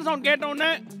பசார் சவுண்ட் கேட்ட உடனே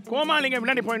கோமாளிங்க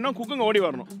முன்னாடி போயிடணும் குக்குங்க ஓடி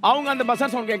வரணும் அவங்க அந்த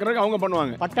பசார் சவுண்ட் கேட்கறதுக்கு அவங்க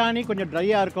பண்ணுவாங்க பட்டாணி கொஞ்சம்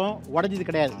ட்ரையா இருக்கும் உடைஞ்சது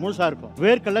கிடையாது முழுசா இருக்கும்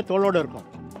வேர்க்கடலை தோலோட இருக்கும்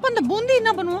அப்ப அந்த பூந்தி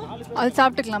என்ன பண்ணுவோம் அது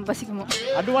சாப்பிட்டுக்கலாம் பசிக்குமோ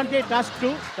advantage task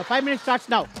 2 the 5 minutes starts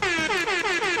now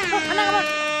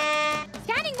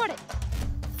scanning போடு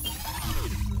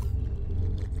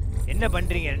என்ன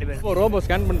பண்றீங்க ரெண்டு பேரும் ரோபோ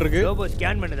ஸ்கேன் பண்றதுக்கு ரோபோ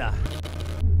ஸ்கேன் பண்ணுதா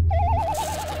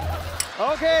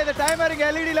ஓகே இந்த டைமர் இங்க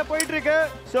எல்இடில போயிட்டு இருக்கு.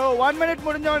 சோ 1 மினிட்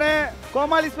முடிஞ்சோனே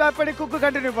கோமாளி ஸ்வாப் பண்ணி குக்கு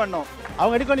கண்டினியூ பண்ணோம்.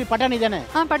 அவங்க எடுக்க நீ பட்டாணி தானே?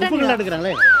 பட்டாணி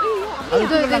எடுக்கறாங்களே. அது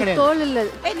தோல் இல்ல.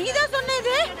 நீ தான்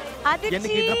சொன்னது. அதிர்ச்சி.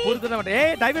 எனக்கு இத பொறுத்து தான்.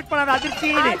 ஏய் டைவர்ட் பண்ணாத அதிர்ச்சி.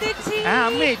 அதிர்ச்சி.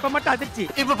 அம்மே இப்ப மட்டும் அதிர்ச்சி.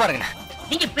 இப்ப பாருங்க.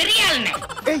 நீங்க பெரிய ஆளுனே.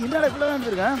 ஏய் என்னடா இவ்வளவு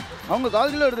வந்துருங்க? அவங்க 1/4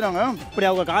 கிலோ எடுத்துறாங்க. இப்படி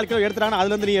அவங்க 1/4 கிலோ எடுத்துறாங்க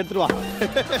அதுல இருந்து நீ எடுத்துட்டு வா.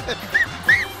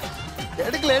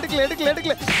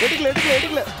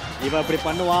 எடுக்கல. இவ அப்படி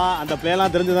பண்ணுவா. அந்த பிளே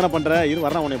எல்லாம் தெரிஞ்சு தானே பண்ற. இரு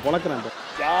வரணும் உன்னை பொளக்குறேன்.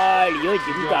 ஜாலியோ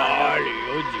ஜிங்கா.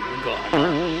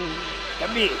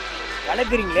 தம்பி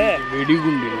கலக்குறீங்களே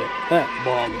வெடிகுண்டு இல்ல.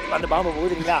 பாம். அந்த பாம்பை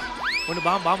ஊதுறீங்களா? ஒன்னு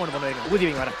பாம் ஒன்னு பண்ணுவீங்க. ஊதி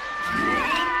வைங்க வரேன்.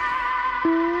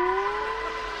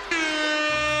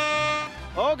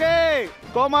 ஓகே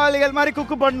கோமாளிகள் மாதிரி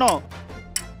குக்கு பண்ணோம்.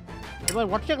 இவ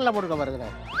ஒட்சக்கல்ல போடுங்க பாருங்க.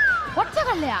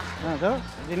 ஒட்சக்கல்லையா?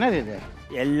 என்னது இது?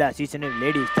 எல்லா சீசனும்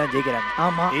லேடிஸ் தான் ஜெயிக்கிறாங்க.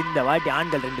 ஆமா இந்த வாட்டி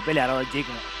ஆண்கள் 2 பேர் யாராவது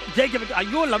ஜெயிக்கணும். ஜெயிக்க வைக்க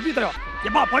ஐயோ லவ் யூ தரவா.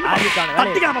 எப்பா பண்ணு.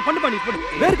 கத்திக்காம பண்ணு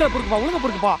வேர்க்கல பொறுக்குப்பா ஒழுங்கா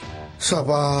பொறுக்குப்பா.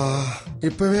 சபா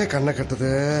இப்பவே கண்ணை கட்டுது.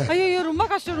 ஐயோ ரொம்ப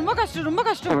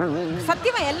கஷ்டம்.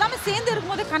 சத்தியமா எல்லாமே சேர்ந்து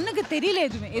இருக்கும்போது கண்ணுக்கு தெரியல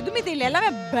எதுவுமே தெரியல. எல்லாமே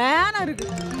பேனா இருக்கு.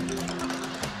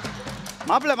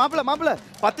 மாப்ள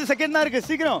 10 செகண்ட் தான் இருக்கு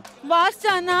சீக்கிரம்.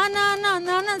 வாஸ்டா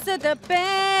நானா சதப்பே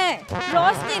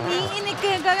ரோஸ்டி நீ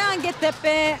இன்னைக்கு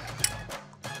கெத்தப்பே.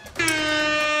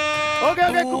 ஓகே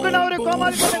குக்கு நான் ஒரு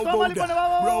கோமாளி பண்ணு வா.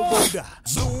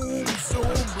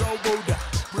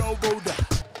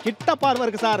 கிட்ட பார்வை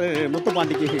இருக்கு சார் முத்து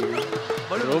பாண்டிக்கு.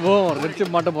 ரோபோ ரெட்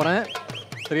மாட்ட போறேன்.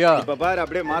 சரியா? இப்ப பாரு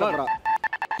அப்படியே மாற போறா.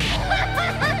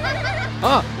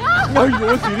 ஐயோ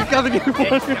சிரிக்காத நீ.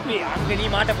 தம்பி அங்க நீ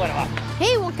மாட்ட போற வா.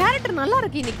 ஏய் உன் கேரக்டர் நல்லா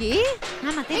இருக்கு இன்னைக்கு.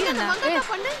 ஆமா தெரியும்டா.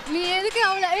 பண்ணு. நீ எதுக்கு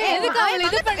அவள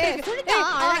இது பண்ற? சுனிதா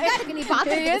அழகா இருக்கு நீ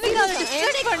பாத்து. எதுக்கு அவள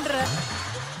டிஸ்டர்ப் பண்ற?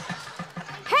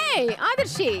 ஹேய்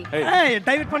ஆதர்ஷி. ஏய்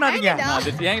டைவர்ட் பண்ணாதீங்க.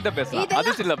 அதிர்ச்சி என்கிட்ட பேசலாம்.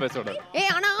 அதிர்ச்சி இல்ல பேசோட.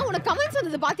 ஏய் ஆனா உனக்கு கமெண்ட்ஸ்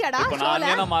வந்தது பாத்தியாடா? இப்ப நான்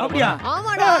ஏனா மாறணும்?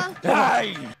 ஆமாடா.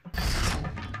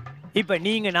 இப்ப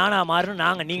நீங்க நானா மாறணும்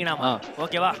நாங்க நீங்க நாம.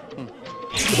 ஓகேவா?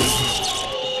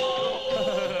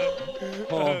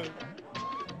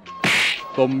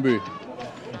 தம்பி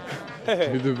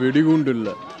இது வெடிகுண்டு இல்ல.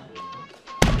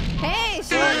 ஹேய்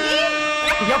சிவாங்கி.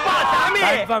 எப்பா சாமி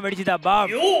கன்ஃபார்ம் வெடிச்சிட்டா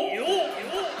பாம்.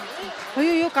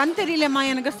 ஐயோ கண் தெரியலம்மா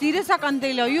எனக்கு சீரியஸா கண்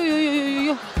தெரியல.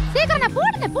 ஐயோ சீக்கிரம்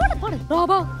போடு.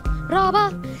 ரோபா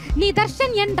நீ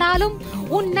தர்ஷன் என்றாலும்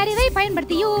உன் அறிவை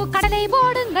பயன்படுத்தியோ கடலை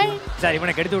போடுங்கள். சார்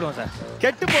இவனை கெடுத்து விடுவோம் சார்.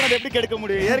 கெட்டு போனது எப்படி கெடுக்க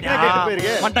முடியும்? ஏற்கனவே கெட்டு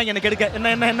போயிருக்கு. மாட்டாங்க என்ன கெடுக்க.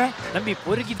 என்ன தம்பி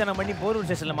பொறுக்கித்தனம் பண்ணி போரூர்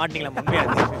ஸ்டேஷன்ல மாட்டீங்களா? உண்மையா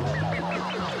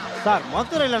சார்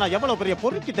மதுரையில நான் எவ்வளவு பெரிய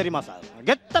பொறுக்கி தெரியுமா சார்?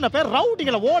 எத்தனை பேர்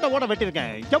ரவுடிகளை ஓட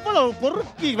வெட்டிருக்கேன். எவ்வளவு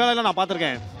பொறுக்கி வேலையில நான்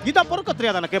பாத்திருக்கேன். இத பொறுக்க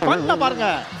தெரியாது எனக்கு. பண்ண பாருங்க.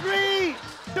 3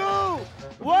 2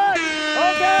 1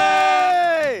 ஓகே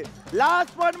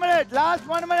லாஸ்ட் 1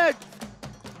 மினிட்.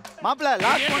 மாப்ள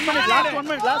லாஸ்ட்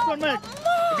 1 மினிட்.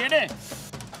 ஏனே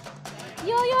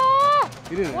யோயோ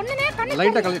ஒண்ணுனே கண்ணு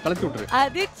லைட்டா கலட்டி விட்டுரு.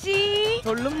 அதிர்ச்சி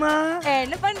சொல்லுமா.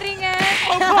 என்ன பண்றீங்க?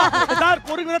 சார்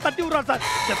பொறுங்க தட்டி விடுறா சார்.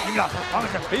 வாங்க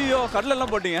சார். ஐயோ கடல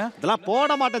எல்லாம் போட்டீங்க. இதெல்லாம் போட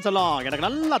மாட்டேன் சொல்லும். எனக்கு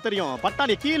நல்லா தெரியும்.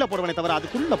 பட்டாணி கீழே போடுவேனே தவிர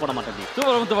அதுக்குள்ள போட மாட்டேன்.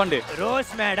 சூப்பர் முத்து பாண்டி.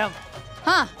 Rose madam.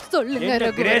 சொல்லுங்க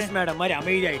ரகு. கிரேஸ் மேடம் மாதிரி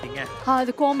அமைதி ஆயிட்டீங்க.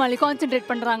 அது கோமாளி கான்சென்ட்ரேட்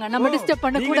பண்றாங்க. நம்ம டிஸ்டர்ப்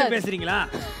பண்ண கூடாது. நீங்க பேசுறீங்களா?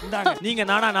 இந்தாங்க நீங்க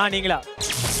நானா நான் நீங்களா?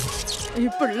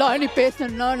 இப்படிலாம் நீ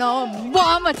பேசணும்னா நான்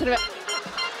பாம் வச்சிருவேன்.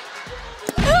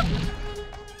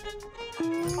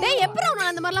 டேய் எப்பறா உன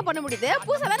அந்த மாதிரிலாம் பண்ண முடியுது?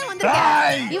 பூசா தான வந்திருக்க.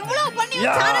 இவ்ளோ பண்ணி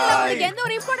சேனல்ல உங்களுக்கு எந்த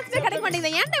ஒரு இம்பார்ட்டன்ஸ் கிடைக்க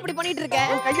மாட்டேங்குது. ஏன்டா இப்படி பண்ணிட்டு இருக்க?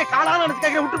 கைய காலால எடுத்து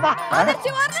கைய விட்டுப்பா. அதிர்ச்சி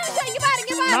ஒரு நிமிஷம் இங்க பாரு.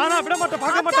 நானா விட மாட்டேன்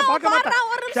பார்க்க மாட்டேன்.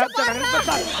 ஒரு நிமிஷம் பாரு.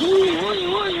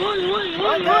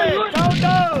 Okay count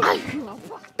down.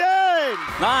 10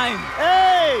 9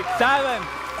 8 7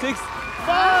 6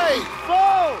 5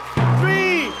 4 3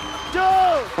 2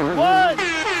 1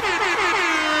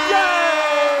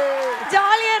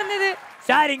 ஜாலியா இருந்தது.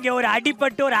 சார் இங்க ஒரு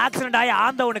அடிபட்டு ஒரு ஆக்சிடென்ட் ஆகி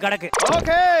ஆந்த ஒண்ணு கிடக்கு.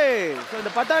 ஓகே சோ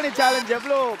இந்த பட்டாணி சேலஞ்ச்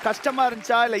எவ்வளவு கஷ்டமா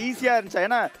இருந்துச்சா இல்ல ஈஸியா இருந்துச்சா?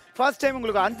 ஏன்னா ஃபர்ஸ்ட் டைம்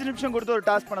உங்களுக்கு 5 நிமிஷம் கொடுத்து ஒரு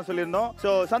டாஸ்க் பண்ண சொல்லிருந்தோம். சோ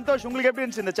சந்தோஷ் உங்களுக்கு எப்படி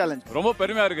இருந்துச்சு இந்த சேலஞ்ச்? ரொம்ப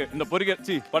பெருமையா இருக்கு. இந்த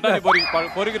பட்டாணி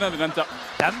பொரிக்கிறது நினைச்சா.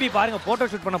 தம்பி பாருங்க போட்டோ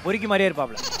ஷூட் பண்ண பொறுக்கி மாதிரியே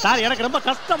இருப்பாப்ல. சார் எனக்கு ரொம்ப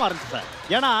கஷ்டமா இருந்துச்சு சார்.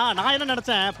 ஏன்னா நான் என்ன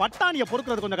நினைச்சேன் பட்டாணியை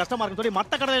பொறுக்கிறது கொஞ்சம் கஷ்டமா இருக்குன்னு சொல்லி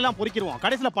மத்த கடையில எல்லாம் பொறுக்கிடுவோம்.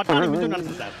 கடைசில பட்டாணி மிஞ்சும்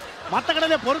நினைச்சேன் சார். மத்த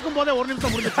கடையில பொறுக்கும் போதே 1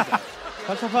 நிமிஷம் முடிஞ்சிச்சு.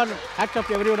 First of all, hats off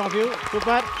to every one of you.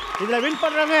 Super. இதுல வின்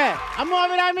பண்றவங்க அம்மு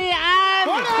அபிராமி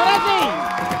and சுரேஷ்.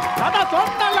 அத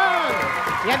தோத்தலாம்.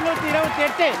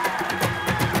 228.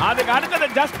 அதுக்கு அடுத்தது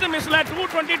ஜஸ்ட் மிஸ்ல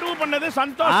 222 பண்ணது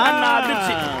சந்தோஷ் அண்ணா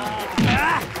அதிர்ச்சி.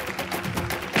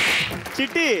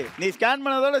 சிட்டி நீ ஸ்கேன்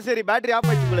பண்ணதோட சரி பேட்டரி ஆஃப்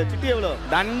ஆயிடுச்சு போல. சிட்டி எவ்வளவு?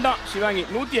 தண்டம் Shivangi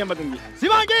 185.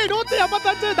 Shivangi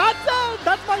 185.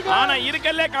 That's my God. ஆனா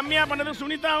இருக்கல்ல கம்மியா பண்ணது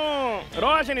சுனிதாவும்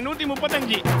ரோஷனி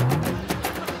 135.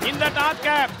 இந்த டாஸ்க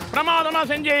பிரமாதமா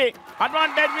செஞ்சு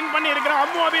அட்வான்டேஜ் வின் பண்ணி இருக்கிற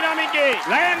அம்மு அபிராமிக்கு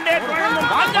லயன் டேட் வழங்கும்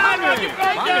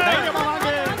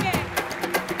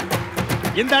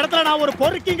இந்த இடத்துல நான் ஒரு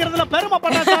பொறுக்கிங்கிறதுல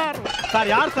பெருமைப்படுறேன் சார். சார்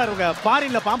யார் சார் உங்க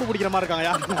ஃபாரின்ல பாம்பு பிடிக்கிற மாதிரி இருக்காங்க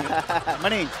யார்?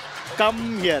 மணி கம்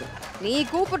ஹியர். நீ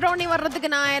கூப்பிட்டோனே வர்றதுக்கு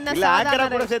நான் என்ன இல்ல ஆக்கரா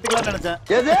கூட சேர்த்துக்கலாம்னு நினைச்சேன்.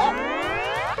 எது?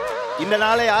 இந்த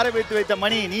நாளை ஆரம்பித்து வைத்த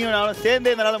மணி நீயும் நானும்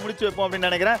சேர்ந்து இந்த நாளை முடிச்சு வைப்போம் அப்படின்னு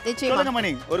நினைக்கிறேன். சொல்லுங்க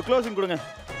மணி ஒரு க்ளோசிங் கொடுங்க.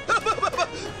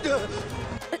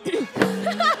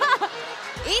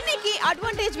 இன்னைக்கு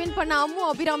அட்வான்டேஜ் வின் பண்ண அம்மு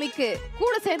அபிராமிக்கு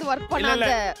கூட சேர்ந்து வர்க்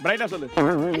பண்ணாங்க. பிரைட்டா சொல்லு.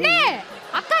 அண்ணே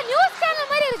அக்கா நியூஸ்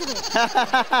சேனல் மாதிரி இருக்குது.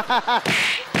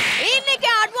 இன்னைக்கு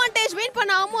அட்வான்டேஜ் வின்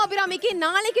பண்ண அம்மு அபிராமிக்கு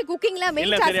நாளைக்கு குக்கிங்ல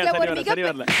மெயின் டாஸ்க்ல ஒரு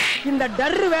மிக இந்த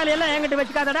டர்ரு வேலையெல்லாம் என்கிட்ட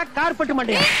வெச்சுக்காதடா கார்பெட்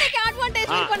மண்டே. இன்னைக்கு அட்வான்டேஜ்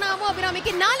வின் பண்ண அம்மு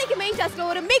அபிராமிக்கு நாளைக்கு மெயின் டாஸ்க்ல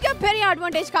ஒரு மிக பெரிய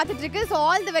அட்வான்டேஜ் காத்துட்டு இருக்கு. So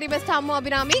all the very best Ammu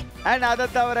Abirami. And அத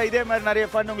தவிர இதே மாதிரி நிறைய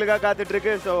ஃபன் உங்களுக்காக காத்துட்டு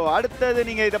இருக்கு. சோ அடுத்து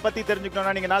நீங்க இத பத்தி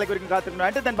தெரிஞ்சுக்கணும்னா நீங்க நாளைக்கு வரைக்கும் காத்துக்கணும்.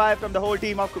 And then bye from the whole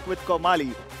team of Cook with Comali.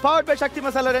 Powered by Shakti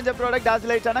Masala range of product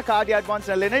Dazzle Chana Cardi Advanced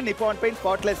Nalene Nippon Paint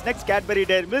Spotless Next Cadbury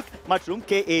Dairy Milk மற்றும்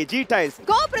KAG Tiles.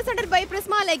 Co-presented by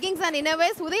Prisma Leggings and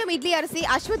Innerwears, உதயம் இட்லி அரிசி,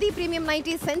 Aswathi premium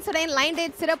 90 சென்சடைன் line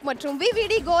date syrup மற்றும்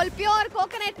VVD Gold Pure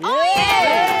Coconut Oil.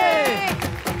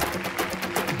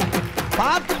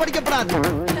 பார்த்து படிக்கப்படாது.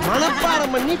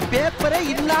 மனப்பாடம் பண்ணி பேப்பரே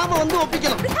இல்லாம வந்து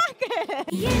ஒப்பிக்கலாம்.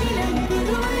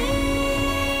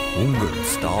 உங்கள்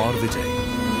ஸ்டார் விஜய்.